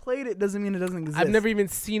haven't played it doesn't mean it doesn't exist. I've never even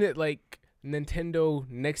seen it like Nintendo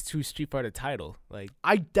next to Street Fighter title. Like,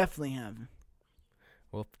 I definitely have.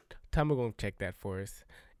 well, Tom, gonna check that for us.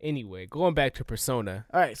 Anyway, going back to Persona.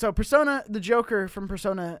 All right, so Persona, the Joker from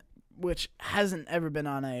Persona, which hasn't ever been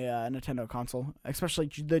on a Nintendo console, especially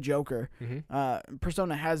the Joker. Mm-hmm.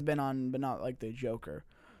 Persona has been on, but not like the Joker.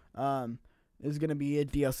 Is gonna be a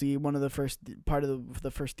DLC, one of the first part of the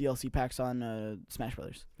first DLC packs on Smash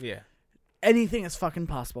Brothers. Yeah. Anything is fucking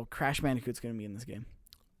possible. Crash Bandicoot's gonna be in this game.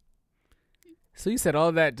 So you said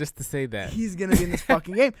all that just to say that. He's gonna be in this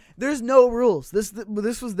fucking game. There's no rules. This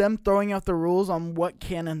was them throwing out the rules on what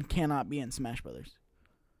can and cannot be in Smash Brothers.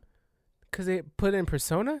 Because they put in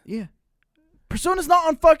Persona? Yeah. Persona's not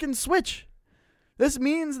on fucking Switch. This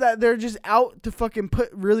means that they're just out to fucking put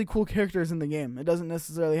really cool characters in the game. It doesn't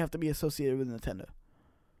necessarily have to be associated with Nintendo.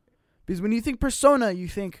 Because when you think Persona, you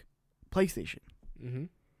think PlayStation. Mm-hmm.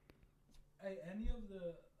 Hey, any of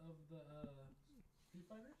the Street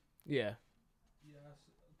Fighters? Yeah. Yeah,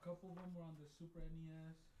 a couple of them were on the Super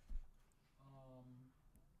NES.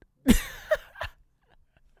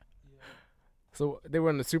 Yeah. So they were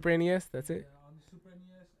on the Super NES? That's it? Yeah, on the Super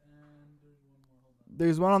NES, and there's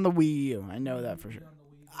There's one on the Wii U. I know that for sure. On the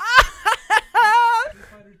Wii. Street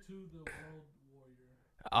Fighter 2: The World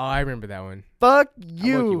Warrior. Oh, I remember that one. Fuck I low-key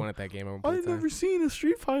you. wanted that game. I won't play I've time. never seen a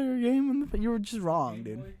Street Fighter game. You were just wrong, Game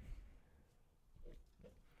dude.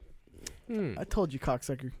 Boy. I told you,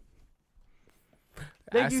 cocksucker. I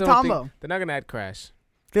Thank you, still don't think- Tombo. They're not gonna add Crash.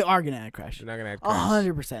 They are gonna add Crash. They're not gonna add Crash.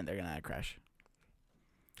 100% they're gonna add Crash.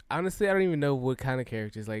 Honestly, I don't even know what kind of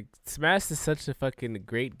characters. Like, Smash is such a fucking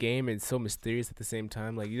great game and so mysterious at the same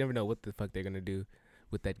time. Like, you never know what the fuck they're gonna do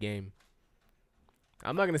with that game.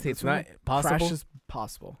 I'm not gonna say it's not possible. Crash is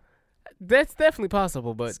possible. That's definitely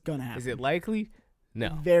possible, but It's gonna happen. is it likely?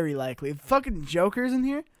 No. Very likely. If fucking Joker's in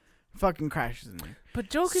here, fucking Crash is in here. But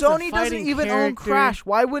Joker's Sony doesn't even own Crash.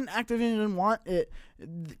 Why wouldn't Activision want it?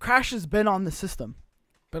 Crash has been on the system.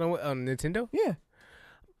 But on Nintendo? Yeah.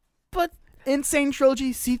 But Insane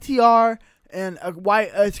Trilogy, CTR, and why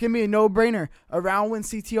it's gonna be a no-brainer. Around when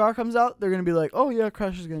CTR comes out, they're gonna be like, "Oh yeah,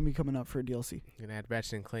 Crash is gonna be coming out for DLC." you're gonna add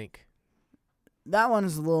Ratchet and Clank. That one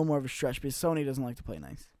is a little more of a stretch because Sony doesn't like to play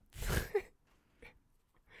nice.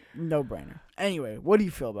 No-brainer. Anyway, what do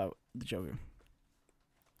you feel about the Joker?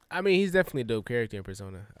 I mean, he's definitely a dope character in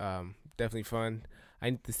Persona. Definitely fun. I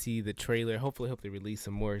need to see the trailer. Hopefully, hope they release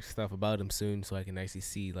some more stuff about him soon, so I can actually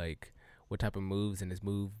see like what type of moves and his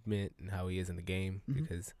movement and how he is in the game. Mhm.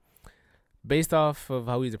 Because based off of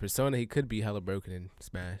how he's a Persona, he could be hella broken in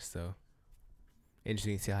Smash. So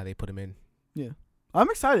interesting to see how they put him in. I'm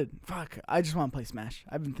excited. Fuck, I just want to play Smash.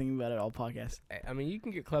 I've been thinking about it all podcast. I mean, you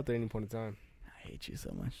can get clout at any point in time. I hate you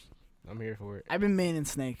so much. I'm here for it. I've been maining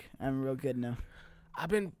Snake. I'm real good now. I've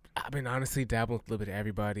been honestly dabbling with a little bit of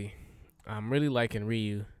everybody. I'm really liking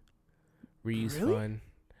Ryu. Ryu's Really? fun.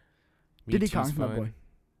 Diddy Mewtwo's Kong's my fun. boy.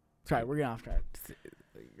 Sorry, we're getting off track.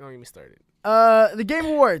 Don't get me started. The Game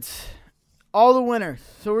Awards, all the winners.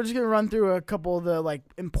 So we're just gonna run through a couple of the like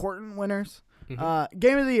important winners. Mhm.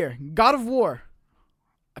 Game of the Year, God of War.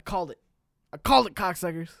 I called it,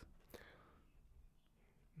 cocksuckers.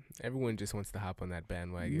 Everyone just wants to hop on that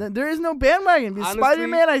bandwagon. There is no bandwagon. Because Honestly-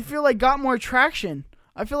 Spider-Man, I feel like got more traction.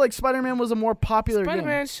 I feel like Spider-Man was a more popular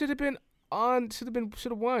Spider-Man game. should have been on. Should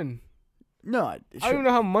have won. No, I don't even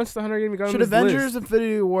know how Monster Hunter game got on should this Avengers: list.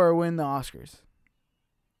 Infinity War win the Oscars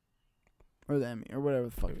or the Emmy or whatever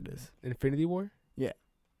the fuck it is? Infinity War.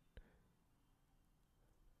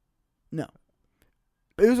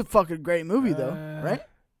 It was a fucking great movie though, right?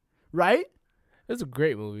 Right? It was a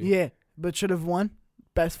great movie. Yeah, but should have won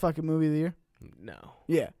best fucking movie of the year. No.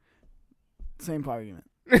 Yeah, same argument.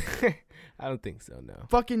 I don't think so. No.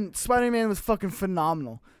 Fucking Spider-Man was fucking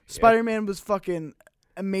phenomenal. Spider-Man was fucking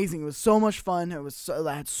amazing. It was so much fun. It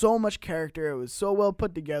had so much character. It was so well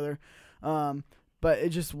put together. But it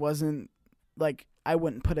just wasn't like I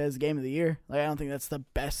wouldn't put it as game of the year. Like I don't think that's the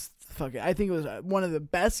best fucking. I think it was one of the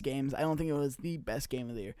best games. I don't think it was the best game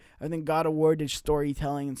of the year. I think God of War did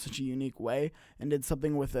storytelling in such a unique way and did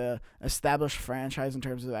something with a established franchise in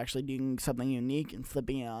terms of actually doing something unique and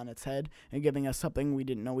flipping it on its head and giving us something we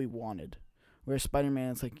didn't know we wanted. Whereas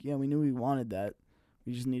Spider-Man, it's like, yeah, we knew we wanted that.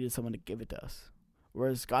 We just needed someone to give it to us.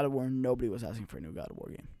 Whereas God of War, nobody was asking for a new God of War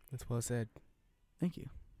game. That's well said. Thank you.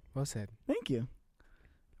 Well said. Thank you.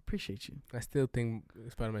 Appreciate you. I still think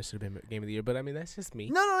Spider-Man should have been game of the year, but I mean that's just me.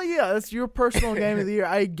 No, yeah, that's your personal game of the year.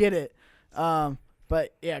 I get it.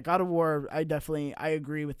 But yeah, God of War, I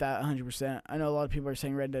agree with that 100%. I know a lot of people are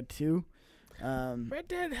saying Red Dead 2. Red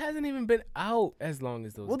Dead hasn't even been out as long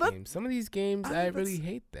as those games. Some of these games, I really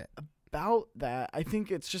hate that. About that, I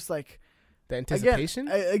think it's just like The anticipation.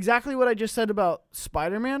 again, exactly what I just said about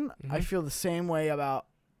Spider-Man. I Mhm. feel the same way about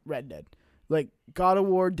Red Dead. Like God of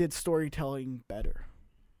War did storytelling better.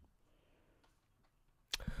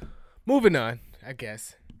 Moving on, I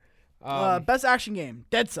guess. Best action game,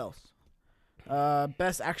 Dead Cells.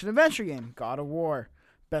 Best action adventure game, God of War.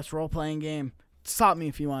 Best role playing game. Stop me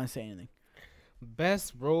if you want to say anything.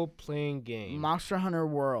 Best role-playing game. Monster Hunter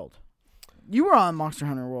World. You were on Monster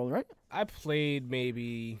Hunter World, right? I played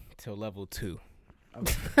maybe till level 2.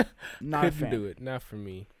 Not a Couldn't fan. do it. Not for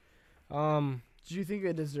me. Did you think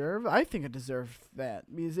it deserved? I think it deserved that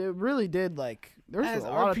because it really did. Like there was As a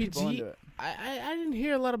lot of RPG, people into it. I didn't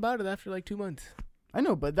hear a lot about it after like 2 months. I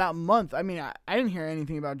know, but that month, I mean, I didn't hear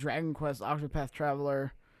anything about Dragon Quest, Octopath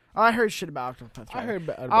Traveler. Oh, I heard shit about Octopath Traveler. I heard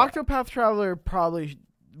about Octopath Traveler probably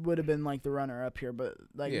would have been like the runner up here, but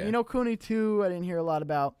like Yeah. Ni no Kuni 2, I didn't hear a lot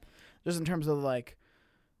about. Just in terms of like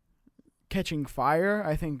catching fire,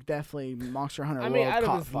 I think definitely Monster Hunter I World mean, out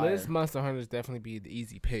caught of this fire. list, Monster Hunter's definitely be the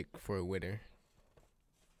easy pick for a winner.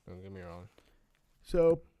 Don't get me wrong.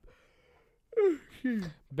 So,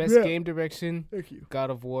 Best Yeah. game direction, thank you. God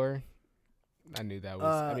of War. I knew that was.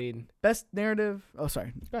 I mean, best narrative. Oh,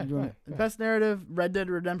 sorry. go ahead, You want- go ahead. Best narrative. Red Dead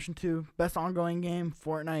Redemption 2. Best ongoing game.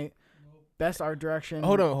 Fortnite. Best art direction.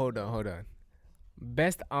 Hold on.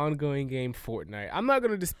 Best ongoing game, Fortnite. I'm not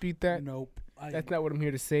gonna dispute that. Nope. That's not what I'm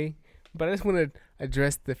here to say. But I just want to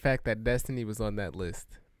address the fact that Destiny was on that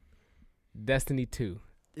list. Destiny 2.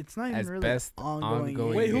 It's not even as really best ongoing. ongoing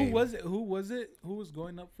game. Wait, game. who was it? Who was it? Who was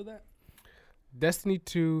going up for that? Destiny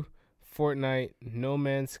 2, Fortnite, No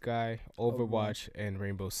Man's Sky, Overwatch. Overwatch, and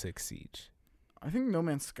Rainbow Six Siege. I think No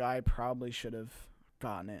Man's Sky probably should have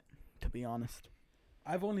gotten it, to be honest.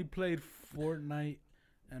 I've only played Fortnite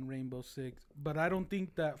and Rainbow Six, but I don't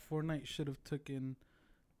think that Fortnite should have taken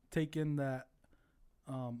that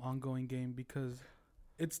ongoing game, because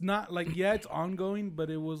it's not like, yeah, it's ongoing, but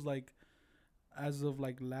it was like as of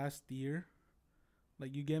like last year.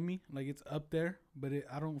 Like, you get me? Like, it's up there, but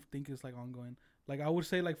I don't think it's like ongoing. Like, I would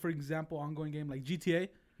say, like, for example, ongoing game like GTA,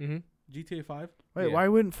 Mm-hmm. GTA 5. Wait, Yeah. why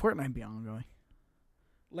wouldn't Fortnite be ongoing?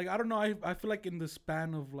 Like, I don't know. I feel like in the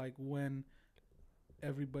span of like when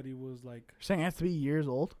everybody was like, You're saying it has to be years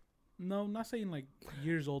old? no, not saying like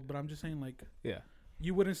years old, but I'm just saying like, Yeah.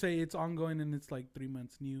 you wouldn't say it's ongoing and it's like 3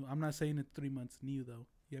 months new. I'm not saying it's 3 months new though.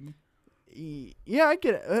 You get me? Yeah, I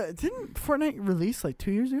get it. Didn't Fortnite release like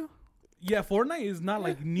 2 years ago? Yeah, Fortnite is not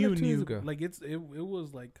like new not 2 years new. ago. Like it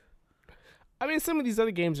was like, I mean, some of these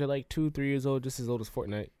other games are like 2-3 years old, just as old as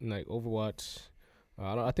Fortnite, and like Overwatch.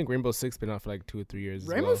 I think Rainbow Six been out for like 2 or 3 years.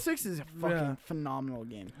 Rainbow as well. Six is a fucking Yeah. phenomenal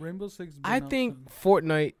game. Rainbow Six. been I out think since-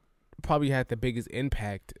 Fortnite probably had the biggest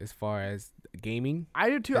impact as far as gaming I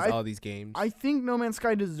do too. as all these games. I think No Man's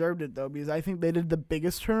Sky deserved it though, because I think they did the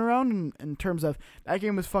biggest turnaround in terms of that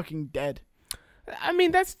game was fucking dead. I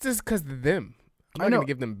mean, that's just because of them. I'm I not know. gonna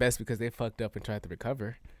give them best because they fucked up and tried to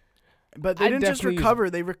recover. But they I didn't just definitely- recover;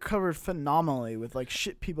 they recovered phenomenally with like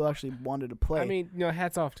shit people actually wanted to play. I mean,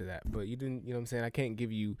 hats off to that, but you didn't. You know what I'm saying? I can't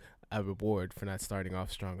give you a reward for not starting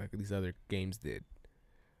off strong like these other games did.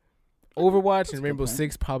 Overwatch That's a and good Rainbow point.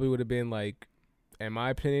 Six probably would have been like, in my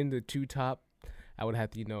opinion, the two top. I would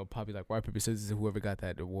have to, probably like rock paper scissors to whoever got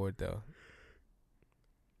that award though.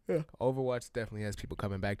 Yeah. Overwatch definitely has people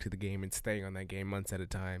coming back to the game and staying on that game months at a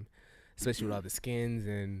time, especially with all the skins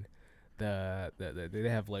and they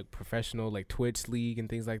have like professional like Twitch League and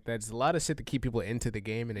things like that. There's a lot of shit to keep people into the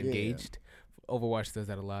game and Yeah. engaged. Overwatch does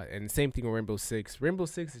that a lot, and same thing with Rainbow Six. Rainbow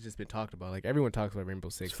Six has just been talked about. Like everyone talks about Rainbow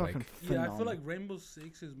it's Six. fucking Like yeah, I phenomenal. feel like Rainbow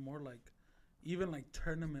Six is more like, even like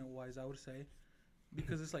tournament wise, I would say,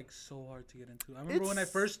 because it's like so hard to get into. I remember when I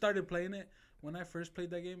It's- first started playing it. When I first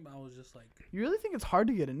played that game, I was just like, You really think it's hard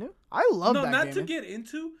to get into? I love no, that not game. to get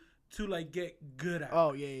into, to like get good at.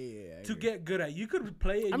 Oh yeah. I To agree. get good at. You could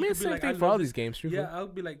play it. I you mean, could it's be same like, thing I for all love these this. games. Truthfully. Yeah, I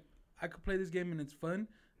would be like, I could play this game and it's fun,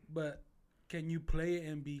 but can you play it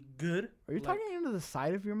and be good? Are you Like, talking into the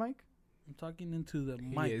side of your mic? I'm talking into the He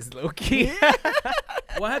mic. is low key.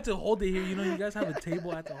 Well, I had to hold it here. You know, you guys have a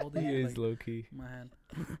table. I had to hold it He here. is Like, low key. my hand.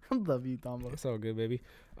 I love you, Tombo. It's all good, baby.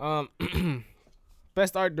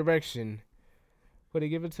 Best art direction. What do they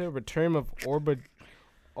give it to? Return of Oberdin.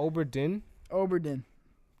 Oberdin.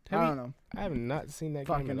 I don't know. I have not seen that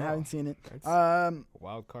Fucking game at all. haven't seen it. That's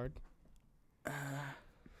wild card.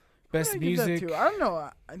 Best What did I give that music, to? I don't know.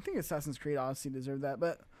 I think Assassin's Creed Odyssey deserved that,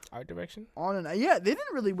 but art direction. on and yeah, they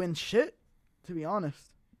didn't really win shit, to be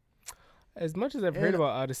honest. As much as I've heard And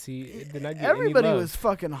about Odyssey, it did not get Everybody any love. was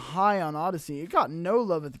fucking high on Odyssey. It got no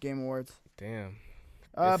love at the Game Awards. Damn.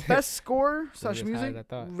 Is it- Best score / as high as music, I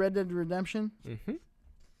thought. Red Dead Redemption.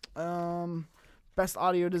 Mm-hmm. Best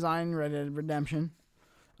audio design, Red Dead Redemption.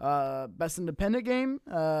 Best independent game,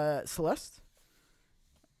 Celeste.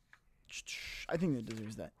 I think it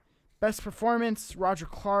deserves that. Best performance, Roger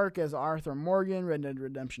Clark as Arthur Morgan, Red Dead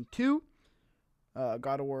Redemption 2.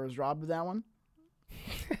 God of War is robbed of that one.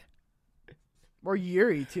 Or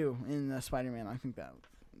Yuri too in Spider-Man. I think that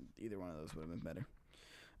either one of those would have been better.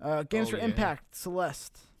 Games Oh, for yeah. Impact,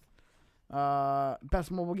 Celeste. Best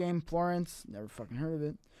mobile game, Florence. Never fucking heard of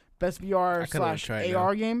it. Best VR I kinda wanna / try it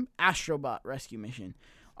AR game, Astrobot Rescue Mission.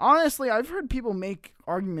 Honestly, I've heard people make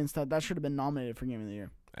arguments that should have been nominated for Game of the Year.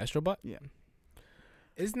 Astrobot? Yeah.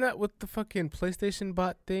 Isn't that with the fucking PlayStation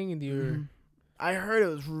bot thing and your Mhm. I heard it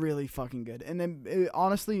was really fucking good. And then,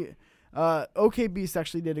 honestly, OK Beast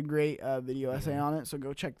actually did a great video essay Mhm. on it, so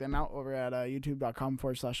go check them out over at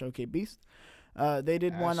youtube.com/OK Beast. They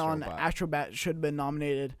did one on Astrobot. Astrobot should have been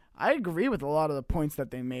nominated. I agree with a lot of the points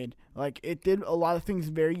that they made. Like, it did a lot of things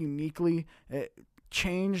very uniquely. It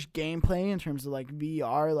changed gameplay in terms of, like,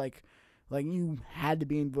 VR. Like you had to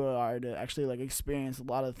be in VR to actually, like, experience a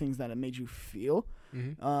lot of the things that it made you feel.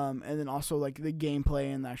 Mhm. And then also, like, the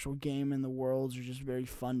gameplay and the actual game and the worlds are just very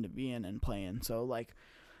fun to be in and play in. So, like,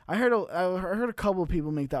 I heard a couple of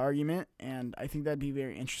people make that argument, and I think that'd be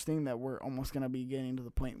very interesting. That we're almost gonna be getting to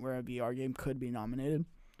the point where a VR game could be nominated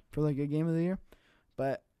for like a game of the year.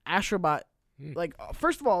 But Astrobot, like,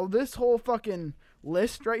 first of all, this whole fucking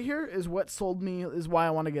list right here is what sold me. Is why I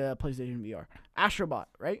want to get a PlayStation VR. Astrobot,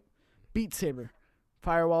 right? Beat Saber,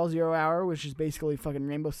 Firewall Zero Hour, which is basically fucking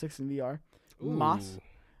Rainbow Six in VR. Moss,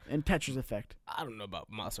 and Tetris Effect. I don't know about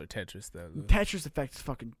Moss or Tetris though. Tetris Effect is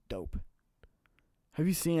fucking dope. Have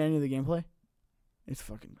you seen any of the gameplay? It's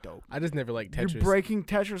fucking dope. I just never liked Tetris. You're breaking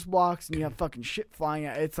Tetris blocks and you have fucking shit flying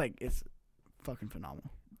out. It's fucking phenomenal.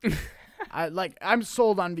 I'm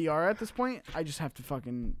sold on VR at this point. I just have to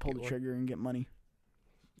fucking pull the trigger and get money.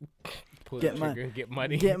 Get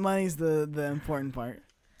money. Get money's the important part.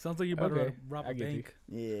 Sounds like you're about to rob a bank.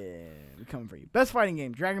 Yeah, we're coming for you. Best fighting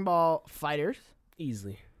game: Dragon Ball FighterZ.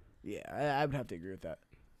 Easily. Yeah, I would have to agree with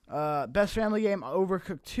that. Best family game: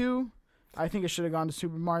 Overcooked 2. I think it should have gone to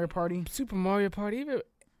Super Mario Party. Super Mario Party, even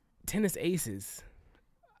Tennis Aces.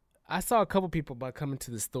 I saw a couple people coming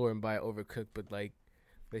to the store and buy Overcooked, but like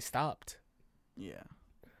they stopped. Yeah,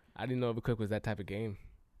 I didn't know Overcooked was that type of game.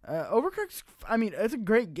 Overcooked's, I mean, it's a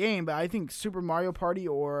great game, but I think Super Mario Party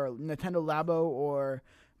or Nintendo Labo or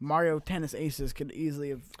Mario Tennis Aces could easily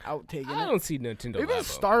have outtaken it. I don't see Nintendo Even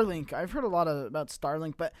Labo. Starlink. I've heard a lot about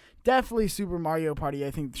Starlink, but definitely Super Mario Party I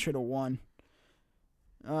think should have won.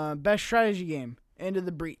 Best strategy game: Into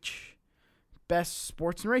the Breach. Best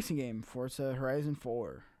sports and racing game: Forza Horizon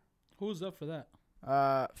 4. Who's up for that?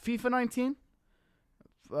 FIFA 19.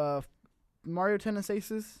 Mario Tennis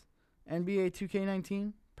Aces. NBA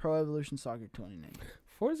 2K19. Pro Evolution Soccer 2019.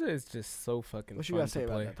 Forza is just so fucking What fun you gotta say to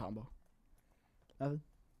play. about that, Tombo? Nothing?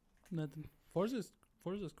 Nothing. Forza's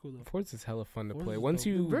cool though. Forza's hella fun to Forza's play. Once dope.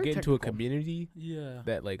 you Very get into a technical. community Yeah.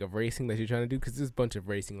 that like of racing that you're trying to do, because there's a bunch of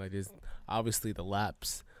racing. Like there's obviously the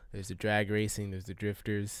laps, there's the drag racing, there's the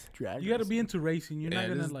drifters. Drag You got to racing. be into racing. You're not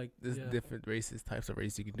gonna like. There's Yeah. different races, types of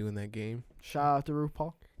races you can do in that game. Shout out to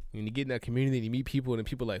RuPaul. When you get in that community and you meet people and then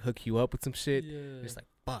people like hook you up with some shit, Yeah. it's like,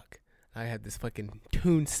 fuck, I have this fucking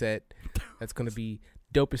tune set that's gonna be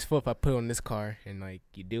dope as fuck if I put on this car, and like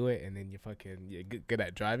you do it and then you're good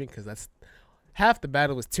at driving, because that's half the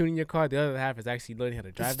battle is tuning your car, the other half is actually learning how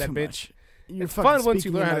to drive It's that too bitch. much. You're It's fucking fun once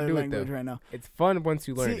you speaking learn how to another do it, language though. right now. It's fun once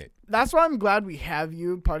you learn See, it. That's why I'm glad we have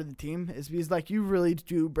you part of the team. Is because like you really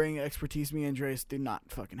do bring expertise me and Andreas do not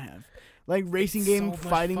fucking have. Like racing It's game, so much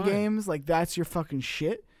fighting fun. games, like that's your fucking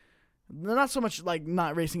shit. Not so much like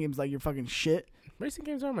not racing games, like your fucking shit. Racing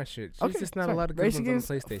games are my shit. There's Okay, just not sorry. a lot of good racing ones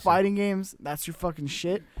games, on the PlayStation. fighting games, that's your fucking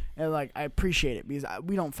shit. And like I appreciate it because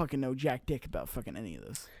we don't fucking know jack dick about fucking any of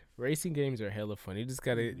this. Racing games are hella fun. You just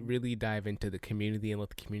gotta really dive into the community and let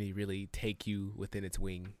the community really take you within its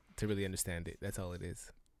wing to really understand it. That's all it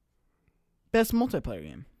is. Best multiplayer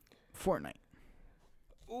game, Fortnite.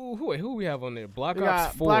 Ooh, who we have on there? Black We Ops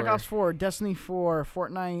got 4. Black Ops 4, Destiny 4,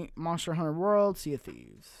 Fortnite, Monster Hunter World, Sea of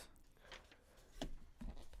Thieves.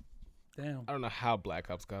 Damn. I don't know how Black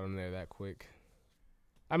Ops got on there that quick.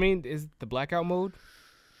 I mean, is the blackout mode?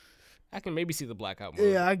 I can maybe see the blackout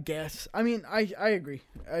mode. Yeah, I guess. I mean, I agree.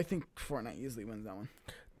 I think Fortnite easily wins that one.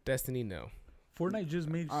 Destiny, no. Fortnite just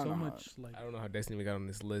made I so don't know much like. I don't know how Destiny got on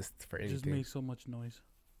this list for Just anything. made so much noise.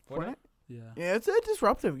 Fortnite? Yeah. Yeah, it's a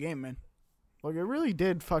disruptive game, man. Like it really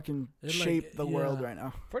did fucking It, shape like, the world yeah. right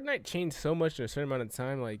now. Fortnite changed so much in a certain amount of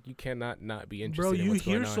time. Like you cannot not be interested. Bro, in you what's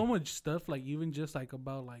hear going on. so much stuff, like even just like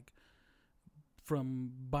about like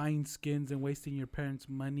from buying skins and wasting your parents'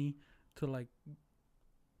 money to like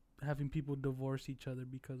having people divorce each other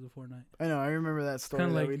because of Fortnite. I know. I remember that story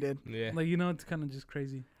kinda that like- we did. Yeah, Like, you know, it's kind of just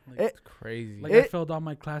crazy. Like, It- it's crazy. like it- I failed all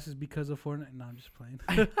my classes because of Fortnite. No, I'm just playing.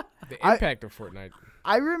 The I- impact of Fortnite.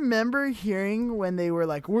 I remember hearing when they were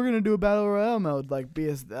like, "We're gonna do a battle royale mode," like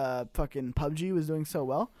because fucking PUBG was doing so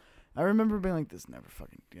well. I remember being like, "This never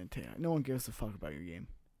fucking gonna take. No one gives a fuck about your game."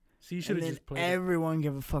 So you should And have then just played it. everyone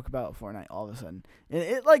give a fuck about Fortnite all of a sudden, and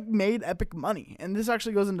it like made epic money. And this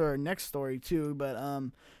actually goes into our next story too. But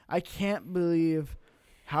I can't believe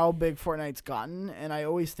how big Fortnite's gotten, and I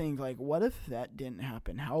always think like, what if that didn't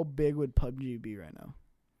happen? How big would PUBG be right now?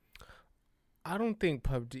 I don't think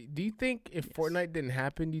PUBG. Do you think if Yes. Fortnite didn't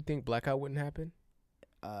happen, do you think Blackout wouldn't happen?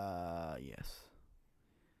 Yes,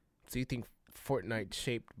 So you think Fortnite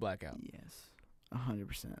shaped Blackout? yes,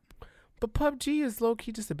 100%. But PUBG is low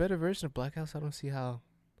key just a better version of Blackout. So I don't see how.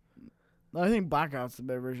 I think Blackout's the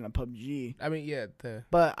better version of PUBG. I mean, yeah,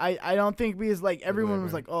 But I don't think because like everyone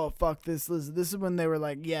was Whatever. like, oh fuck this is when they were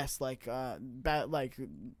like, yes, like like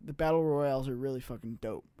the battle royales are really fucking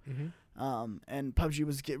dope. And PUBG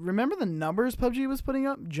was remember the numbers PUBG was putting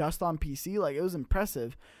up just on PC, like it was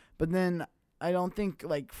impressive. But then I don't think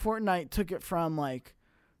like Fortnite took it from like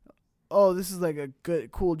oh, this is like a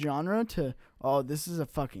good, cool genre to, oh, this is a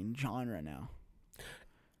fucking genre now.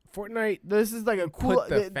 Fortnite This is like a cool. put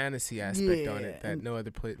the fantasy aspect on yeah, it that and- no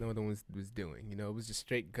other one was doing. You know, it was just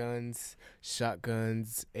straight guns,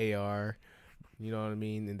 shotguns, AR. You know what I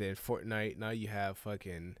mean? And then Fortnite, now you have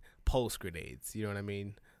fucking pulse grenades. You know what I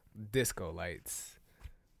mean? Disco lights.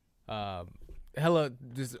 Hella,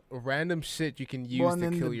 just random shit you can use well, and to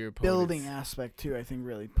then kill the your opponents. building aspect too. I think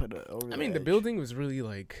really put it over. I mean, the edge. building was really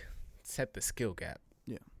like set the skill gap.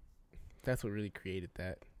 Yeah. That's what really created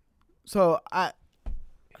that. So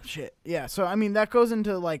So I mean, that goes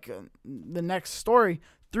into like the next story.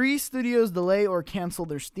 3 studios delay or cancel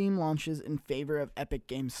their Steam launches in favor of Epic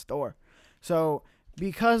Games Store. So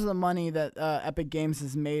because of the money that Epic Games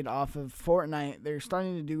has made off of Fortnite, they're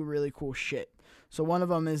starting to do really cool shit. So one of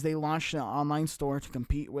them is they launched an online store to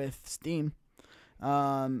compete with Steam.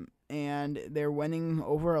 And they're winning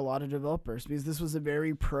over a lot of developers because this was a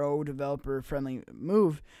very pro developer friendly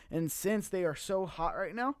move. And since they are so hot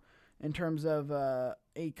right now in terms of a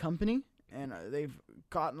company, and they've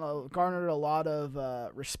garnered a lot of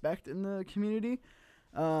respect in the community,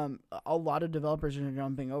 a lot of developers are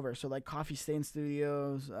jumping over. So like Coffee Stain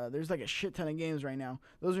Studios, there's like a shit ton of games right now.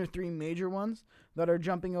 Those are 3 major ones that are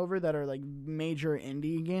jumping over, that are like major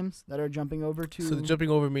indie games that are jumping over to. So the jumping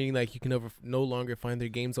over meaning like you can no longer find their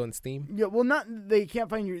games on Steam. Yeah, well, they can't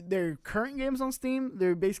find their current games on Steam.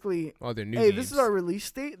 They're basically, Oh, they're new. hey, games. this is our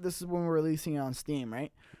release date. This is when we're releasing it on Steam,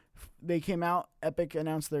 right? They came out, Epic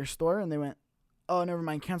announced their store, and they went, oh, never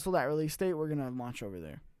mind, cancel that release date. We're gonna launch over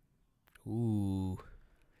there. Ooh.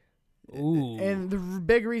 And the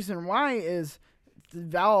big reason why is the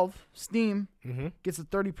Valve, Steam, Mm-hmm. gets a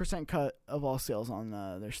 30% cut of all sales on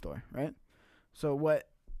their store, right? So what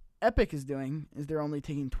Epic is doing is they're only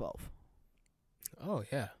taking 12. Oh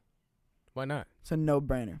yeah. Why not? It's a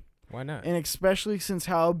no-brainer. Why not? And especially since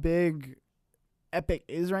how big Epic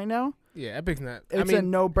is right now, Yeah, Epic's not. it's I a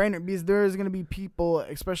mean, no-brainer because there is going to be people,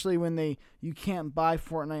 especially when you can't buy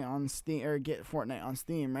Fortnite on Steam or get Fortnite on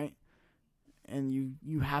Steam, right? And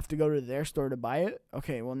you have to go to their store to buy it.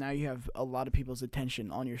 Okay, well now you have a lot of people's attention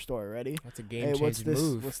on your store already. that's a Hey, game-changing what's this?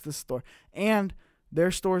 move. What's this store? And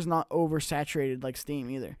their store's not oversaturated like Steam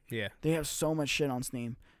either. Yeah. They have so much shit on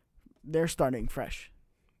Steam. They're starting fresh.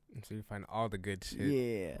 So you find all the good shit.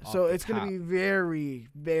 Yeah. off So the it's going top. to be very,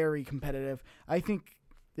 very competitive. I think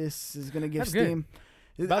this is going to give That's good. Steam.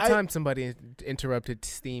 About I, time somebody interrupted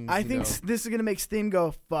Steam. I think this is going to make Steam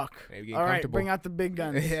go, fuck. Maybe get All right, comfortable. bring out the big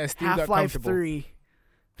guns. Yeah, Steam got Half-Life comfortable. 3,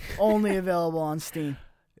 only available on Steam.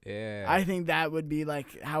 Yeah. I think that would be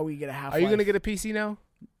like how we get a Half-Life. Are you gonna get a PC now?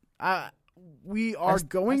 We are That's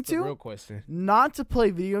going the to. real question. Not to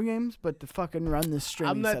play video games, but to fucking run this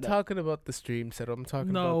streaming I'm not setup. talking about the stream setup. I'm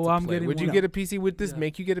talking No, about to I'm play. getting Would you one. get a PC? Would this Yeah.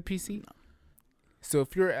 make you get a PC? No. So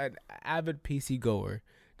if you're an avid PC goer,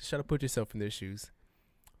 just try to put yourself in their shoes.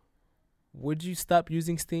 Would you stop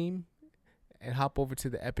using Steam and hop over to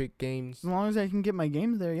the Epic Games? As long as I can get my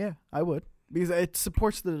games there, yeah, I would. Because it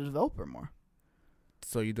supports the developer more.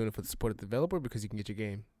 So you're doing it for the support of the developer because you can get your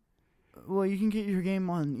game. Well, you can get your game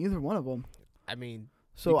on either one of them. I mean,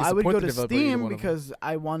 So can I would support go the to developer either Steam one of 'em. because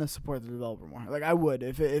I want to support the developer more. Like I would.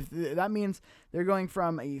 If that means they're going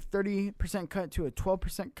from a 30% cut to a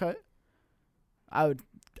 12% cut, I would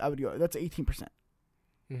go. That's 18%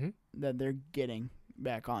 mm-hmm. that they're getting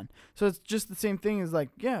back on. So it's just the same thing as like,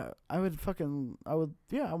 yeah, I want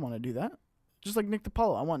to do that. Just like Nick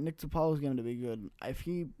DiPaolo. I want Nick DiPaolo's game to be good. If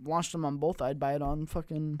he launched them on both, I'd buy it on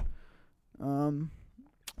fucking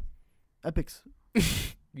Epics.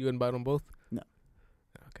 You wouldn't buy them both? No.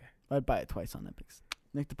 Okay. I'd buy it twice on Epics.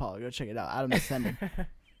 Nick DiPaolo, go check it out. Adam Descendant.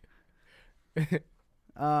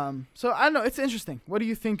 So I don't know. It's interesting. What do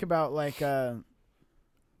you think about like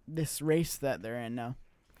this race that they're in now?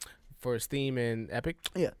 For Steam and Epic?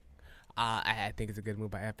 Yeah. I think it's a good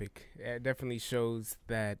move by Epic. It definitely shows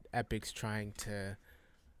that Epic's trying to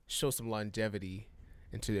show some longevity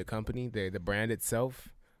into their company, the brand itself.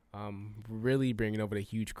 Really bringing over the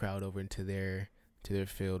huge crowd over into their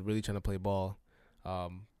field, really trying to play ball.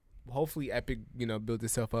 Hopefully Epic, build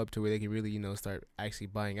itself up to where they can really, start actually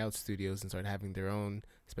buying out studios and start having their own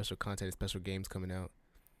special content and special games coming out.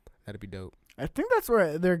 That'd be dope. I think that's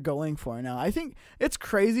where they're going for now. I think it's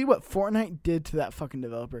crazy what Fortnite did to that fucking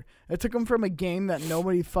developer. It took them from a game that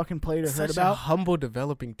nobody fucking played or heard Such a about. humble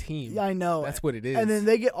developing team. Yeah, I know. That's what it is. And then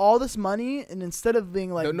they get all this money, and instead of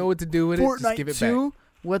being like don't know what to do with it, just Fortnite give it 2, back.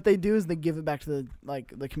 what they do is they give it back to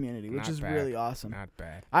the community, which Not is bad. really awesome. Not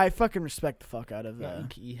bad. I fucking respect the fuck out of No,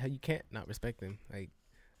 that. you can't not respect them. Like,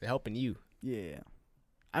 they're helping you. Yeah.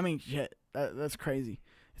 I mean, shit. That's crazy.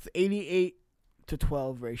 It's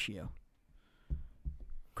 88-12 ratio.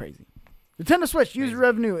 Crazy. Nintendo Switch user Amazing.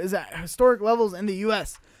 revenue is at historic levels in the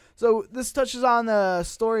U.S. So this touches on the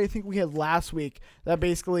story I think we had last week that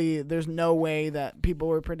basically there's no way that people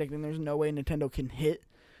were predicting there's no way Nintendo can hit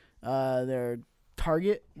their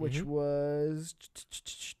target, which was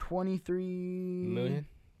 23 million.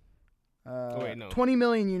 Wait, no. 20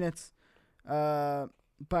 million units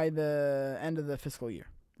by the end of the fiscal year,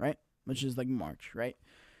 right? Which is like March, right?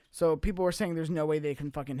 So people were saying there's no way they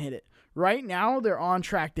can fucking hit it. Right now, they're on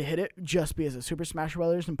track to hit it just because of Super Smash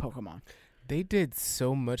Brothers and Pokemon. They did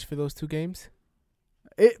so much for those two games.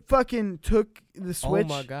 It fucking took the Switch. Oh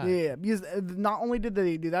my God. Yeah, because not only did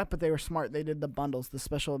they do that, but they were smart. They did the bundles, the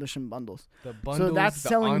special edition bundles. The bundles, So that's the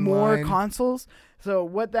selling more online, consoles. So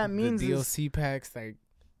what that means the is DLC packs, like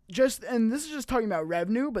just, and this is just talking about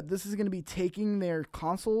revenue, but this is going to be taking their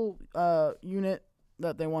console unit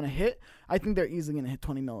that they want to hit. I think they're easily going to hit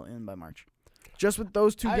 20 million by March. Just with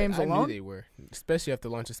those two games I alone. knew they were, especially after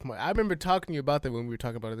launch of Smart. I remember talking to you about that when we were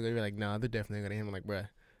talking about it. They were like, "Nah, they're definitely gonna hit." I'm like, "Bruh,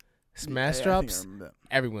 Smash Yeah, I think I drops. remember that.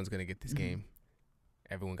 Everyone's gonna get this Mhm. game.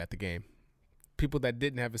 Everyone got the game. People that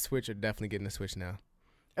didn't have a Switch are definitely getting a Switch now."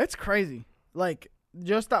 It's crazy. Like,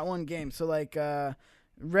 just that one game. So, like,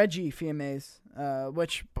 Reggie Fils-Aimé,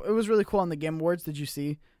 which it was really cool on the Game Awards. Did you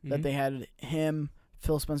see that Mhm. they had him,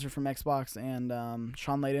 Phil Spencer from Xbox, and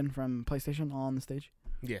Sean Layden from PlayStation all on the stage?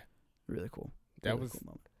 Yeah, Really cool. that Really was. cool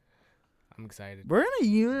moment. I'm excited. We're in a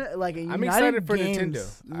unit, like a I'm United excited for Games,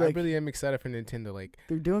 Nintendo. I Like, really am excited for Nintendo. Like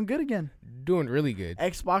they're doing good again. doing really good.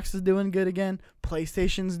 Xbox is doing good again.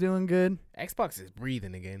 PlayStation's doing good. Xbox is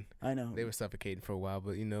breathing again. I know. They were suffocating for a while,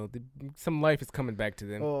 but some life is coming back to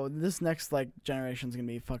them. Oh, this next like generation's gonna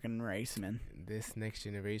be fucking race, man. This next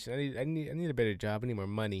generation, I need a better job. I need more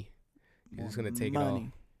money. You're just gonna take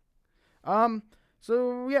Money.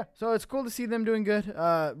 So yeah, so it's cool to see them doing good.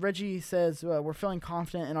 Reggie says we're feeling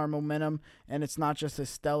confident in our momentum, and it's not just a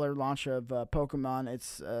stellar launch of Pokemon.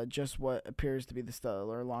 It's just what appears to be the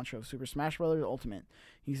stellar launch of Super Smash Bros. Ultimate.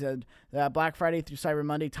 He said that Black Friday through Cyber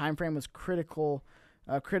Monday timeframe was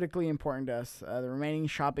critically important to us. The remaining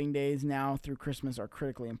shopping days now through Christmas are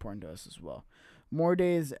critically important to us as well. More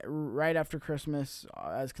days right after Christmas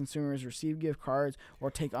as consumers receive gift cards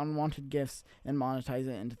or take unwanted gifts and monetize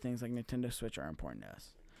it into things like Nintendo Switch are important to us.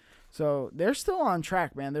 So they're still on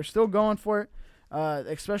track, man. They're still going for it,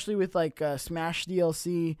 especially with like Smash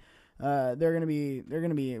DLC. They're gonna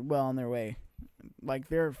be well on their way. Like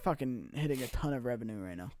they're fucking hitting a ton of revenue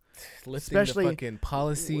right now. Lifting Especially the fucking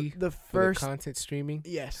policy The for first, the content streaming.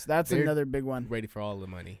 yes, that's They're another big one. Ready for all the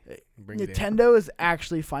money. Bring it in. Nintendo is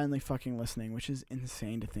actually finally fucking listening, which is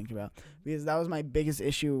insane to think about. Because that was my biggest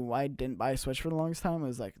issue why I didn't buy a Switch for the longest time. It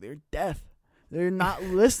was like, they're deaf. They're not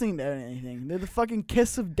listening to anything. They're the fucking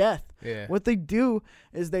kiss of death. Yeah. What they do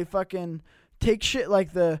is they fucking take shit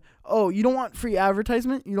like you don't want free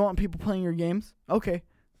advertisement? You don't want people playing your games? Okay.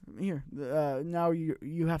 Here, now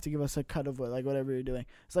you have to give us a cut of whatever you're doing.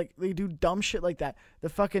 It's like they do dumb shit like that. The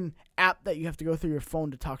fucking app that you have to go through your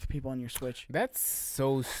phone to talk to people on your Switch. That's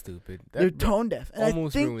so stupid. They're tone deaf, and I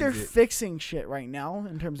almost think they're ruins it. fixing shit right now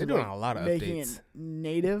in terms They're of doing a lot of making updates. it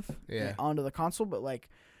native Yeah. onto the console. But like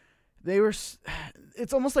they were,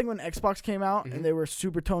 it's almost like when Xbox came out Mhm. and they were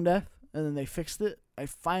super tone deaf, and then they fixed it. I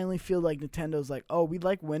finally feel like Nintendo's like, oh, we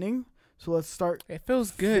like winning. So let's start. It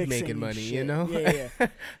feels good fixing making money, shit. you know? Yeah.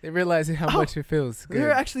 They realize how Oh, much it feels good. There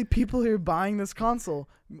are actually people here buying this console.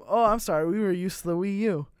 Oh, I'm sorry, we were used to the Wii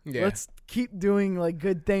U. Yeah. Let's keep doing like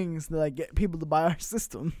good things to like get people to buy our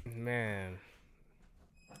system. Man.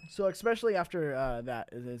 So especially after that,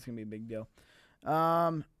 it's gonna be a big deal.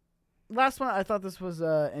 Last one, I thought this was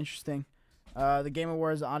interesting. The Game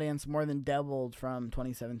Awards audience more than doubled from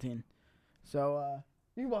 2017. So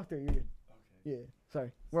you can walk through. You're good. Okay. Yeah.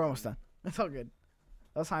 Sorry, we're almost done. It's all good.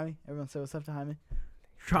 That was Jaime. Everyone say what's up to Jaime.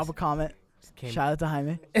 Drop a comment. Shout out to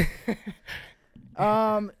Jaime.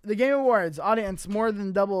 The Game Awards audience more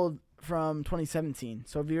than doubled from 2017.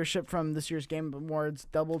 So viewership from this year's Game Awards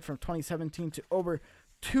doubled from 2017 to over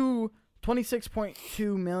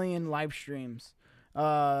 26.2 million live streams.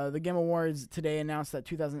 The Game Awards today announced that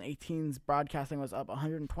 2018's broadcasting was up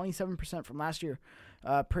 127% from last year.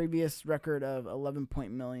 Previous record of 11.5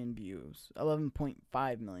 million views.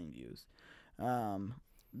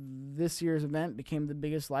 This year's event became the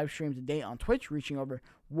biggest live stream to date on Twitch, reaching over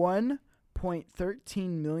 1.13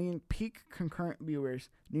 million peak concurrent viewers,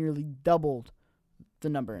 nearly doubled the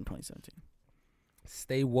number in 2017.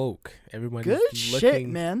 Stay woke. Everyone Good is shit,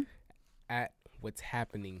 looking man. at what's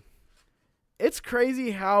happening. It's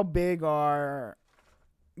crazy how big our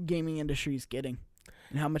gaming industry is getting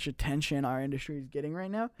and how much attention our industry is getting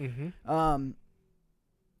right now. Mm-hmm.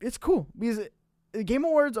 It's cool because the Game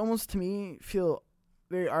Awards almost to me feel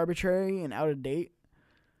very arbitrary and out of date.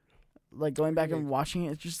 Like going back and watching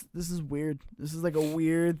it, it's just this is weird. This is like a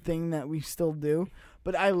weird thing that we still do,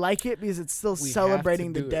 but I like it because it's still We have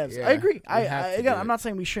celebrating to the do it, devs. yeah. I agree. We have to Again, do I'm it. not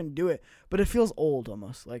saying we shouldn't do it, but it feels old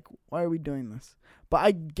almost. Like why are we doing this? But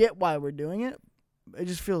I get why we're doing it. It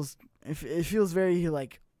just feels it feels very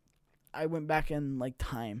like I went back in like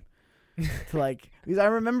time to like because I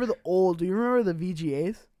remember the old. Do you remember the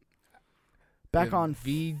VGAs? Back The on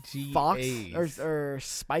VGAs. Fox or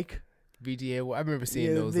Spike. VGA. I remember seeing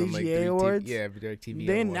Yeah, those on like VGA awards. Yeah, TV.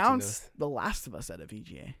 They announced The Last of Us at a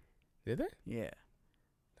VGA. Did they? Yeah.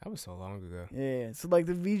 That was so long ago. Yeah. So like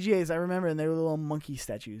the VGAs, I remember, and they were little monkey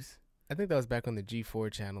statues. I think that was back on the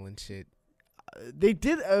G4 channel and shit. They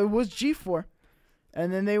did. It was G4,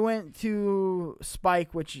 and then they went to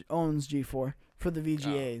Spike, which owns G4, for the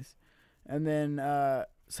VGAs, and then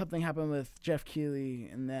something happened with Jeff Keighley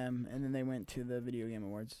and them, and then they went to the Video Game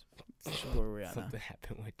Awards, which is where we're at now. Something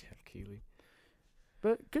happened with Jeff Keighley.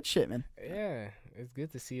 But good shit, man. Yeah, it's good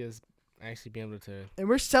to see us actually be able to. And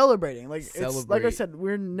we're celebrating. Like it's like I Celebrate said,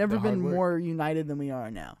 we're never the hard been work. more united than we are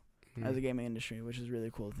now as a gaming industry, which is really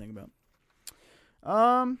cool to think about.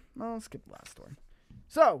 Well, let's skip the last story.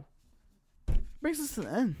 So brings us to the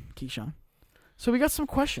end, Keyshawn. So we got some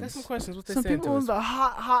questions. Got some questions. What they Some saying people to with us? the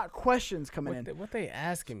hot questions coming in. What they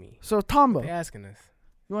asking me? So What Tombo, they asking us?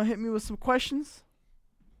 you want to hit me with some questions?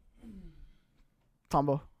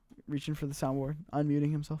 Tombo, reaching for the soundboard,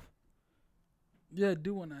 unmuting himself. Yeah, I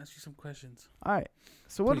do want to ask you some questions. All right.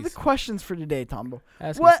 So what are the Please. questions for today, Tombo?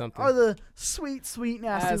 Ask me What something. are the sweet,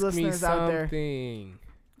 nasty Ask me listeners out there something.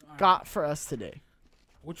 All right. got for us today?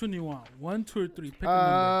 Which one do you want? 1, 2, or 3? Pick a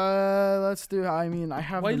number. Let's do. I mean, I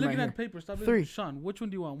have Why are you them looking right at here. paper? Stop 3. looking. Sean, which one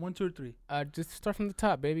do you want? 1, 2, or 3? Just start from the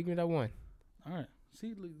top, baby. Give me that one. All right.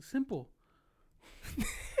 See, look, simple.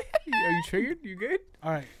 Are you triggered? You good?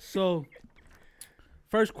 All right. So,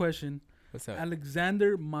 first question. What's up?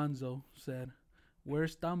 Alexander Manzo said,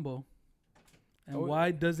 "Where's Tambo? And Oh.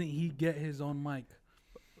 why doesn't he get his own mic?"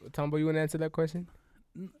 Tombo, you want to answer that question?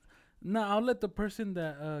 No, I'll let the person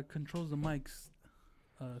that controls the mics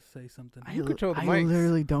say something. You control the I mics.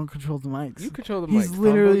 literally don't control the mics. You control the mic. He's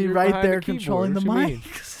literally right behind there the keyboard. controlling the What you mean?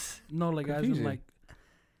 mics. No, like as in Confusion. like.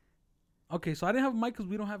 Okay, so I didn't have a mic because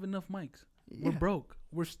we don't have enough mics. We're Yeah. broke.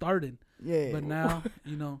 We're started, Yeah. but now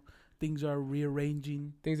things are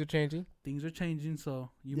rearranging. Things are changing. Things are changing, so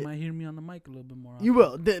you Yeah. might hear me on the mic a little bit more. You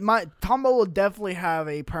often. will. My Tombo will definitely have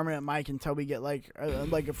a permanent mic until we get like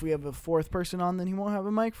if we have a fourth person on, then he won't have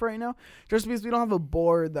a mic for right now. Just because we don't have a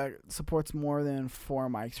board that supports more than 4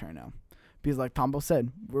 mics right now. Because like Tombo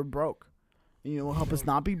said, we're broke. You know, what will help us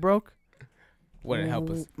not be broke? What to help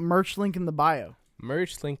us? Merch link in the bio.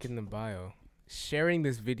 Merch link in the bio. Sharing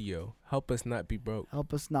this video help us not be broke.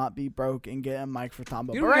 Help us not be broke and get a mic for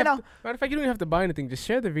Tombo. You But don't right have now, Matter of fact, you don't even have to buy anything. Just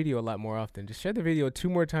share the video a lot more often. Just share the video 2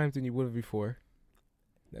 more times than you would have before.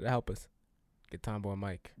 That'll help us get Tombo a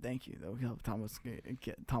mic. thank you. That will help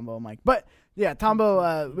get Tombo a mic. But yeah,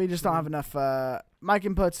 Tombo, we just don't have enough mic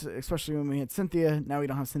inputs, especially when we had Cynthia. Now we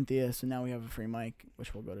don't have Cynthia, so now we have a free mic,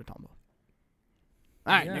 which will go to Tombo.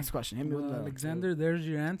 All right, Yeah. next question. Hit me Well, with the Alexander, there's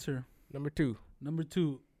your answer. Number 2. Number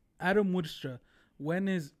 2, Adam Woodstra. When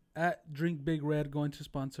is at Drink Big Red going to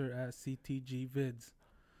sponsor at CTG Vids?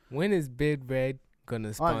 When is Big Red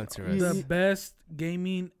gonna sponsor us? The best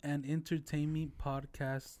gaming and entertainment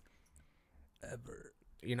podcast ever.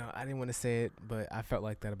 You know, I didn't want to say it, but I felt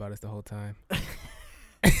like that about us the whole time.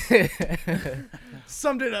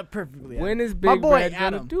 Summed it up perfectly. When Adam. is My Big boy, Red gonna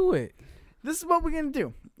Adam. do it? This is what we're gonna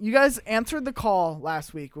do. You guys answered the call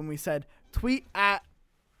last week when we said tweet at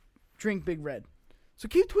Drink Big Red. So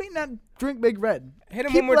keep tweeting at Drink Big Red. Hit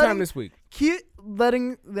him Keep one more letting- time this week. Keep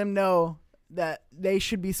letting them know that they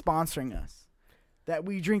should be sponsoring us. That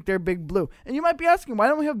we drink their Big Blue. And you might be asking, why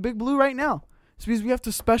don't we have Big Blue right now? It's because we have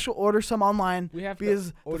to special order some online We have to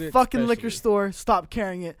because order the it fucking liquor specially. store stopped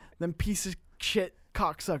carrying it. Them piece of shit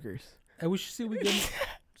cocksuckers. And we should see we get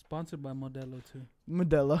sponsored by Modelo too.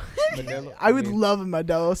 Modelo. Modelo, I would mean, love a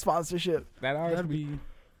Modelo sponsorship. that'd That'd be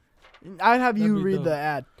I'd have That'd you be read dope. the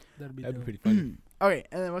ad. that'd be be dope. pretty funny. Okay,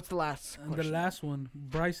 and then what's the last And the question? last one,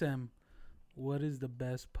 Bryce M. What is the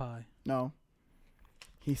best pie? No.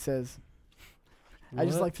 He says, I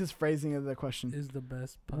just What liked his phrasing of the question. is the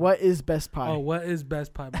best pie? What is best Oh, pie? what is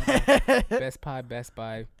best pie? My bad. Best Pie, Best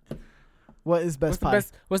Buy. What is best pie?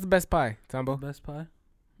 What's the best pie, Tombo? Best pie?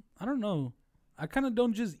 I don't know. I kind of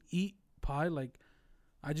don't just eat pie. Like,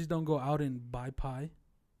 I just don't go out and buy pie.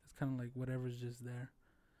 It's kind of like whatever's just there.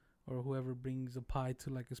 Or whoever brings a pie to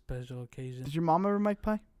like a special occasion. Did your mom ever make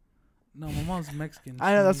pie? No, my mom's Mexican.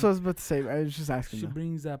 I know, that's She- what I was about to say. I was just asking. She though.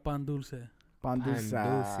 brings that pan dulce. Pan dulce.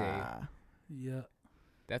 Pan dulce. Yeah.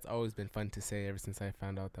 That's always been fun to say ever since I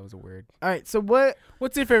found out that was a word. All right. So what?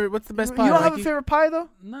 What's your favorite? What's the best You pie? don't have a Mikey? favorite pie though.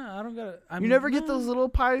 Nah, I don't got it. You never get those little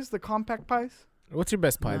pies, the compact pies. What's your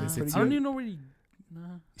best pie? Nah, That I sits don't you? even know where you. Nah.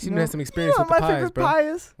 You seem No. to have some You experience know with what the my pies, favorite bro. pie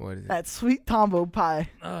is? What is it? That sweet Tombo pie.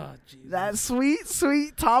 Oh, Jesus. That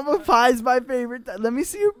sweet Tombo pie is my favorite. Let me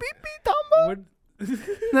see your beep beep Tombo. Where,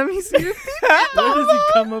 Let me see your beep beep where Tombo. does he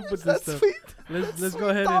come up with That this stuff? sweet. Let's go sweet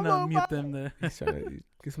ahead and Tombo mute pie. them there. He's trying to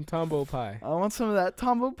get some Tombo pie. I want some of that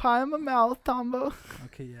Tombo pie in my mouth, Tombo.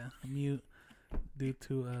 Okay, yeah, mute due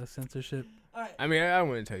to censorship. I mean, I don't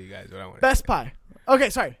want to tell you guys what I want. Best pie. Okay,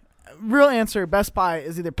 sorry. Real answer, best pie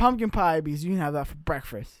is either pumpkin pie because you can have that for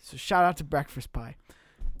breakfast. So shout out to breakfast pie.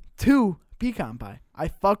 2, pecan pie. I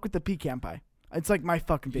fuck with the pecan pie. It's like my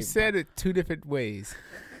fucking You favorite. said it 2 different ways.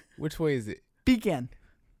 Which way is it? Pecan.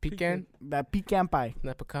 Pecan? That pecan pie.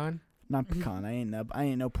 Not pecan? Not pecan. I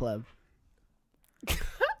ain't no pleb.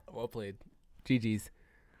 Well played. GG's.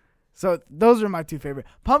 So those are my 2 favorite.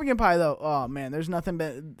 Pumpkin pie though, oh man, there's nothing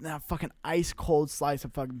but that fucking ice cold slice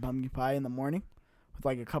of fucking pumpkin pie in the morning with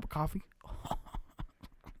like a cup of coffee.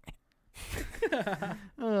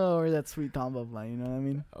 Oh, or that sweet Tombo pie, you know what I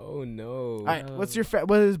mean? Oh, no. All right, what's your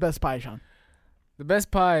what is best pie, Sean? The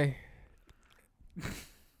best pie.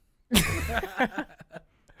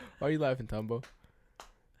 Why are you laughing, Tombo?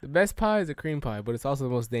 The best pie is a cream pie, but it's also the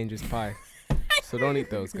most dangerous pie. So don't eat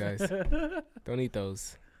those, guys. Don't eat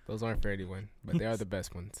those. Those aren't for anyone, but they are the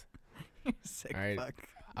best ones. Sick All right. fuck.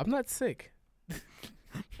 I'm not sick. I'm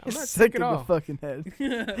You're not sick sick at in all. the fucking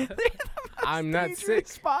head. I'm not sick.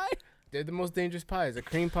 Dangerous pie. They're the most dangerous pies. A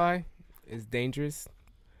cream pie is dangerous,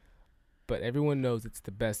 but everyone knows it's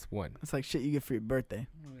the best one. It's like shit you get for your birthday.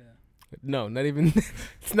 No, not even.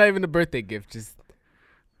 It's not even a birthday gift. Just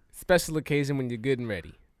special occasion when you're good and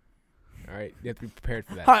ready. All right, you have to be prepared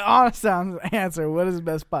for that. All right, honest answer. What is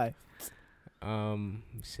best pie?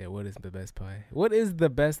 Shit. What is the best pie? What is the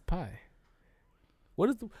best pie? What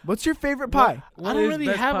is the What's your favorite pie? I don't is really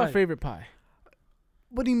best have pie? a favorite pie.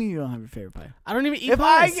 What do you mean you don't have your favorite pie? I don't even eat If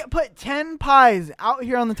pies. I put 10 pies out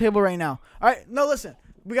here on the table right now. All right, no, listen.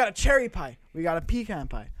 We got a cherry pie. We got a pecan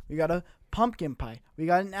pie. We got a pumpkin pie. We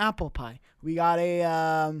got an apple pie. We got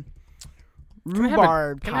a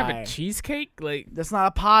rhubarb Can I have pie. a cheesecake? Like, That's not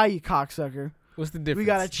a pie, you cocksucker. what's the difference? We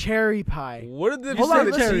got a cherry pie. What are the Hold on,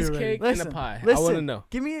 difference between a listen. cheesecake Listen, and a pie? I listen. want to know.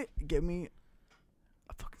 Give me a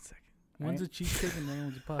fucking second. One's Right? a cheesecake and the other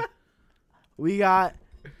one's a pie. We got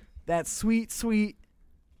that sweet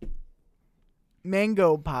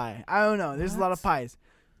mango pie. I don't know. There's a lot of pies.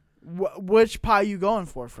 Which pie you going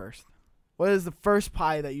for first? What is the first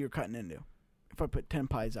pie that you're cutting into? If I put 10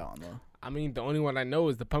 pies out on the, I mean, the only one I know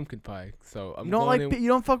is the pumpkin pie. So I'm you don't going like in- you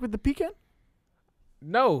don't fuck with the pecan?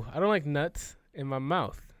 No, I don't like nuts in my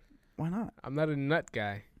mouth. Why not? I'm not a nut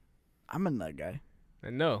guy. I'm a nut guy. I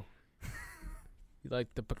know. You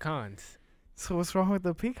like the pecans. So what's wrong with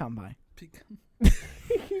the pecan pie?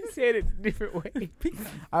 You said it a different way.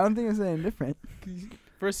 I don't think it's anything different.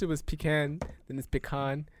 First it was pecan, then it's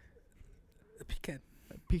pecan. Pecan.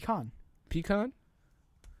 Pecan. Pecan?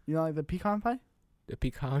 You don't like the pecan pie? The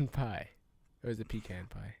pecan pie. Or is it pecan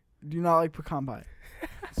pie? Do you not like pecan pie?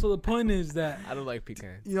 So the point is that I don't like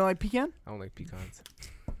pecan. You don't like pecan? I don't like pecans.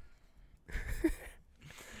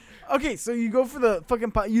 Okay, so you go for the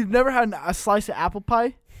fucking pie. You've never had a slice of apple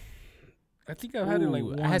pie? I think I've had it like Ooh,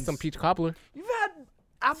 once. I had some peach cobbler. You've had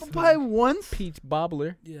apple pie once? Peach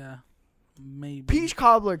bobbler. Yeah, maybe. Peach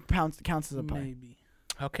cobbler counts as a pie. Maybe.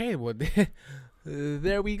 Okay, well,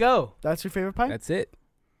 there we go. That's your favorite pie? That's it.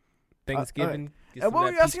 Thanksgiving. get And some what of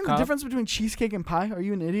were that you asking peach the cobb. difference between cheesecake and pie? Are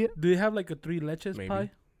you an idiot? Do they have like a 3 leches Maybe.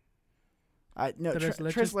 pie? No, Tres Tres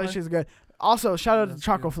leches Leches pie? is good. Also, shout out to That's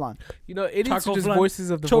Choco good. Flan. You know, idiots Choco are just flan. voices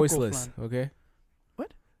of the Choco voiceless. flan. Okay.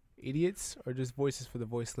 What? Idiots are just voices for the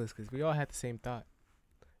voiceless because we all have the same thought.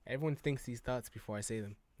 Everyone thinks these thoughts before I say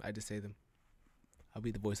them. I just say them. I'll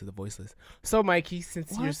be the voice of the voiceless. So, Mikey,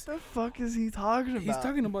 since What you're, the fuck is he talking about? He's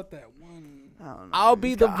talking about that one. I don't know. I'll be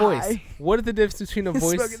He's the got voice. high. What is the difference between a He's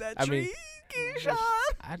voice? smoking that I tree, mean, Keyshawn.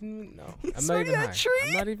 I didn't know. He's I'm not smoking even that high. tree.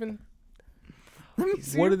 I'm not even. Let me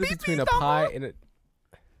see What your is the pee-pee, between a Dumbo. pie and a?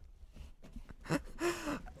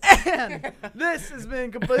 And this has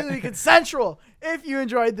been completely consensual. If you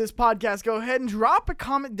enjoyed this podcast, go ahead and drop a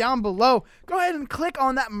comment down below. Go ahead and click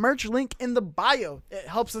on that merch link in the bio. It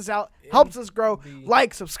helps us out, helps us grow. the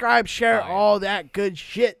Like, subscribe, share, bio. all that good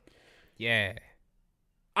shit. Yeah.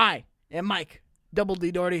 I am Mike, Double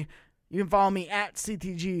D Doherty. You can follow me at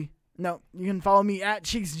CTG. No, you can follow me at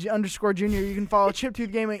Cheeks_Jr. You can follow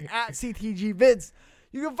Chiptooth Gaming at CTG Vids.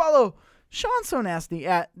 You can follow Sean So Nasty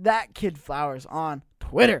at That Kid Flowers on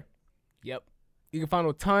Twitter. Yep. You can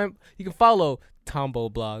follow Tombo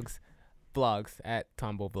Blogs. Vlogs at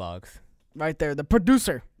Tombo Vlogs. Right there, the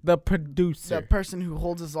producer. The producer. The person who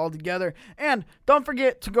holds us all together. And don't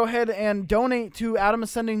forget to go ahead and donate to Adam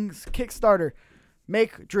Ascending's Kickstarter.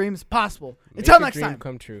 Make dreams possible. Until next time.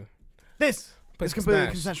 Come true. This is completely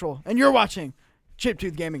consensual. And you're watching Chip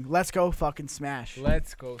Tooth Gaming. Let's go fucking smash.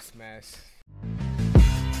 Let's go smash.